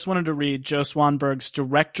that I just wanted to read Joe Swanberg's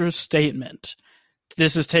director's statement.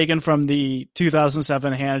 This is taken from the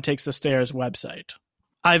 2007 Hannah Takes the Stairs website.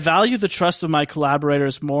 I value the trust of my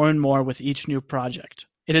collaborators more and more with each new project.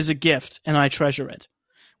 It is a gift, and I treasure it.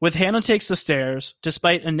 With Hannah Takes the Stairs,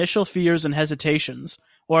 despite initial fears and hesitations,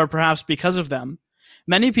 or perhaps because of them,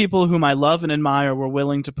 many people whom I love and admire were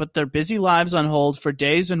willing to put their busy lives on hold for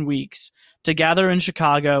days and weeks to gather in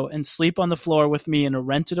Chicago and sleep on the floor with me in a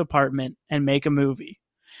rented apartment and make a movie.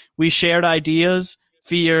 We shared ideas,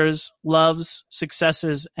 fears, loves,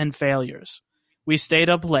 successes, and failures. We stayed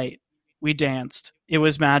up late. We danced. It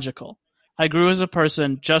was magical. I grew as a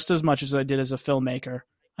person just as much as I did as a filmmaker.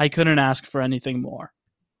 I couldn't ask for anything more.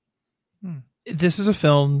 This is a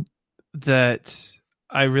film that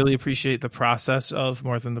I really appreciate the process of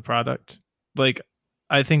more than the product. Like,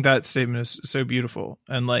 I think that statement is so beautiful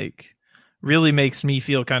and like really makes me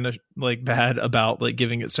feel kind of like bad about like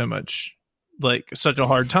giving it so much, like such a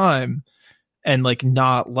hard time and like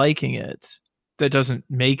not liking it. That doesn't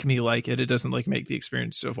make me like it. It doesn't like make the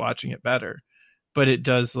experience of watching it better, but it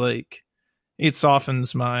does like, it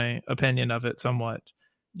softens my opinion of it somewhat.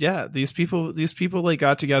 yeah, these people like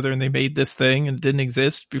got together and they made this thing and it didn't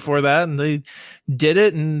exist before that, and they did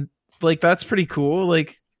it, and like that's pretty cool.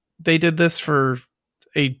 Like they did this for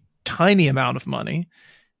a tiny amount of money.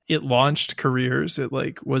 It launched careers. It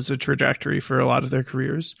like was a trajectory for a lot of their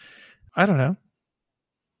careers. I don't know.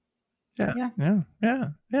 Yeah.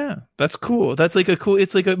 That's cool. That's like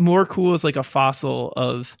it's like a more cool as like a fossil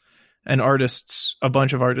of a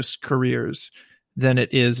bunch of artists' careers than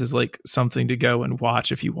it is like something to go and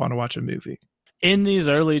watch if you want to watch a movie. In these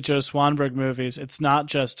early Joe Swanberg movies, it's not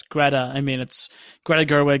just Greta. I mean, it's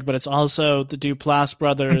Greta Gerwig, but it's also the Duplass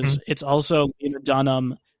brothers. Mm-hmm. It's also Lena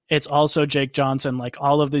Dunham. It's also Jake Johnson. Like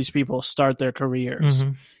all of these people start their careers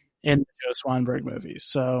in the Joe Swanberg movies.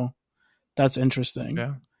 So that's interesting.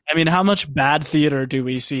 Yeah. I mean, how much bad theater do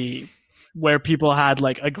we see where people had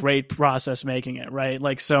like a great process making it, right?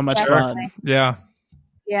 Like so much fun. Yeah.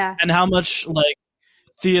 Yeah. And how much like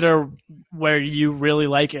theater where you really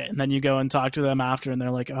like it and then you go and talk to them after and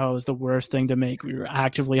they're like, oh, it was the worst thing to make. We were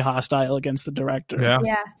actively hostile against the director. Yeah,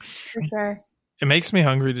 for sure. It makes me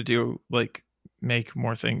hungry to make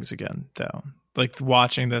more things again, though. Like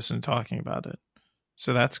watching this and talking about it.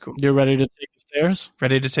 So that's cool. You're ready to take the stairs?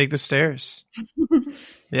 Ready to take the stairs.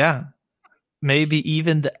 Yeah. Maybe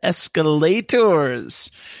even the escalators.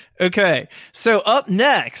 Okay. So up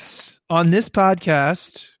next on this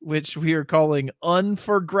podcast, which we are calling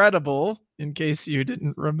Unforgettable, in case you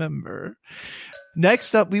didn't remember.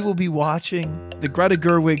 Next up, we will be watching the Greta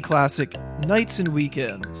Gerwig classic Nights and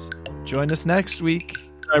Weekends. Join us next week.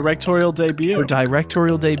 Directorial debut,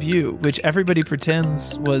 which everybody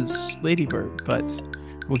pretends was Lady Bird, but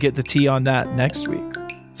we'll get the tea on that next week.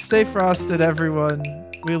 Stay frosted, everyone.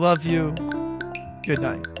 We love you. Good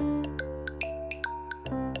night.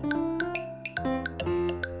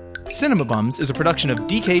 Cinema Bums is a production of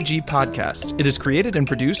DKG Podcast. It is created and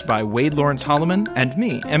produced by Wade Lawrence Holloman and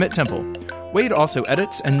me, Emmett Temple. Wade also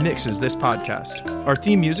edits and mixes this podcast. Our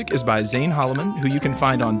theme music is by Zane Holloman, who you can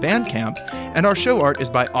find on Bandcamp, and our show art is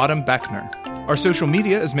by Autumn Beckner. Our social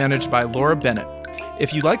media is managed by Laura Bennett.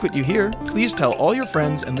 If you like what you hear, please tell all your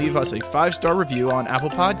friends and leave us a 5-star review on Apple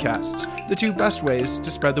Podcasts, the 2 best ways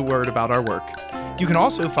to spread the word about our work. You can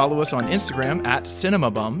also follow us on Instagram at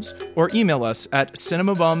CinemaBums or email us at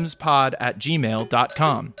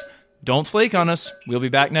cinemabumspod@gmail.com. Don't flake on us. We'll be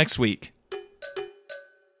back next week.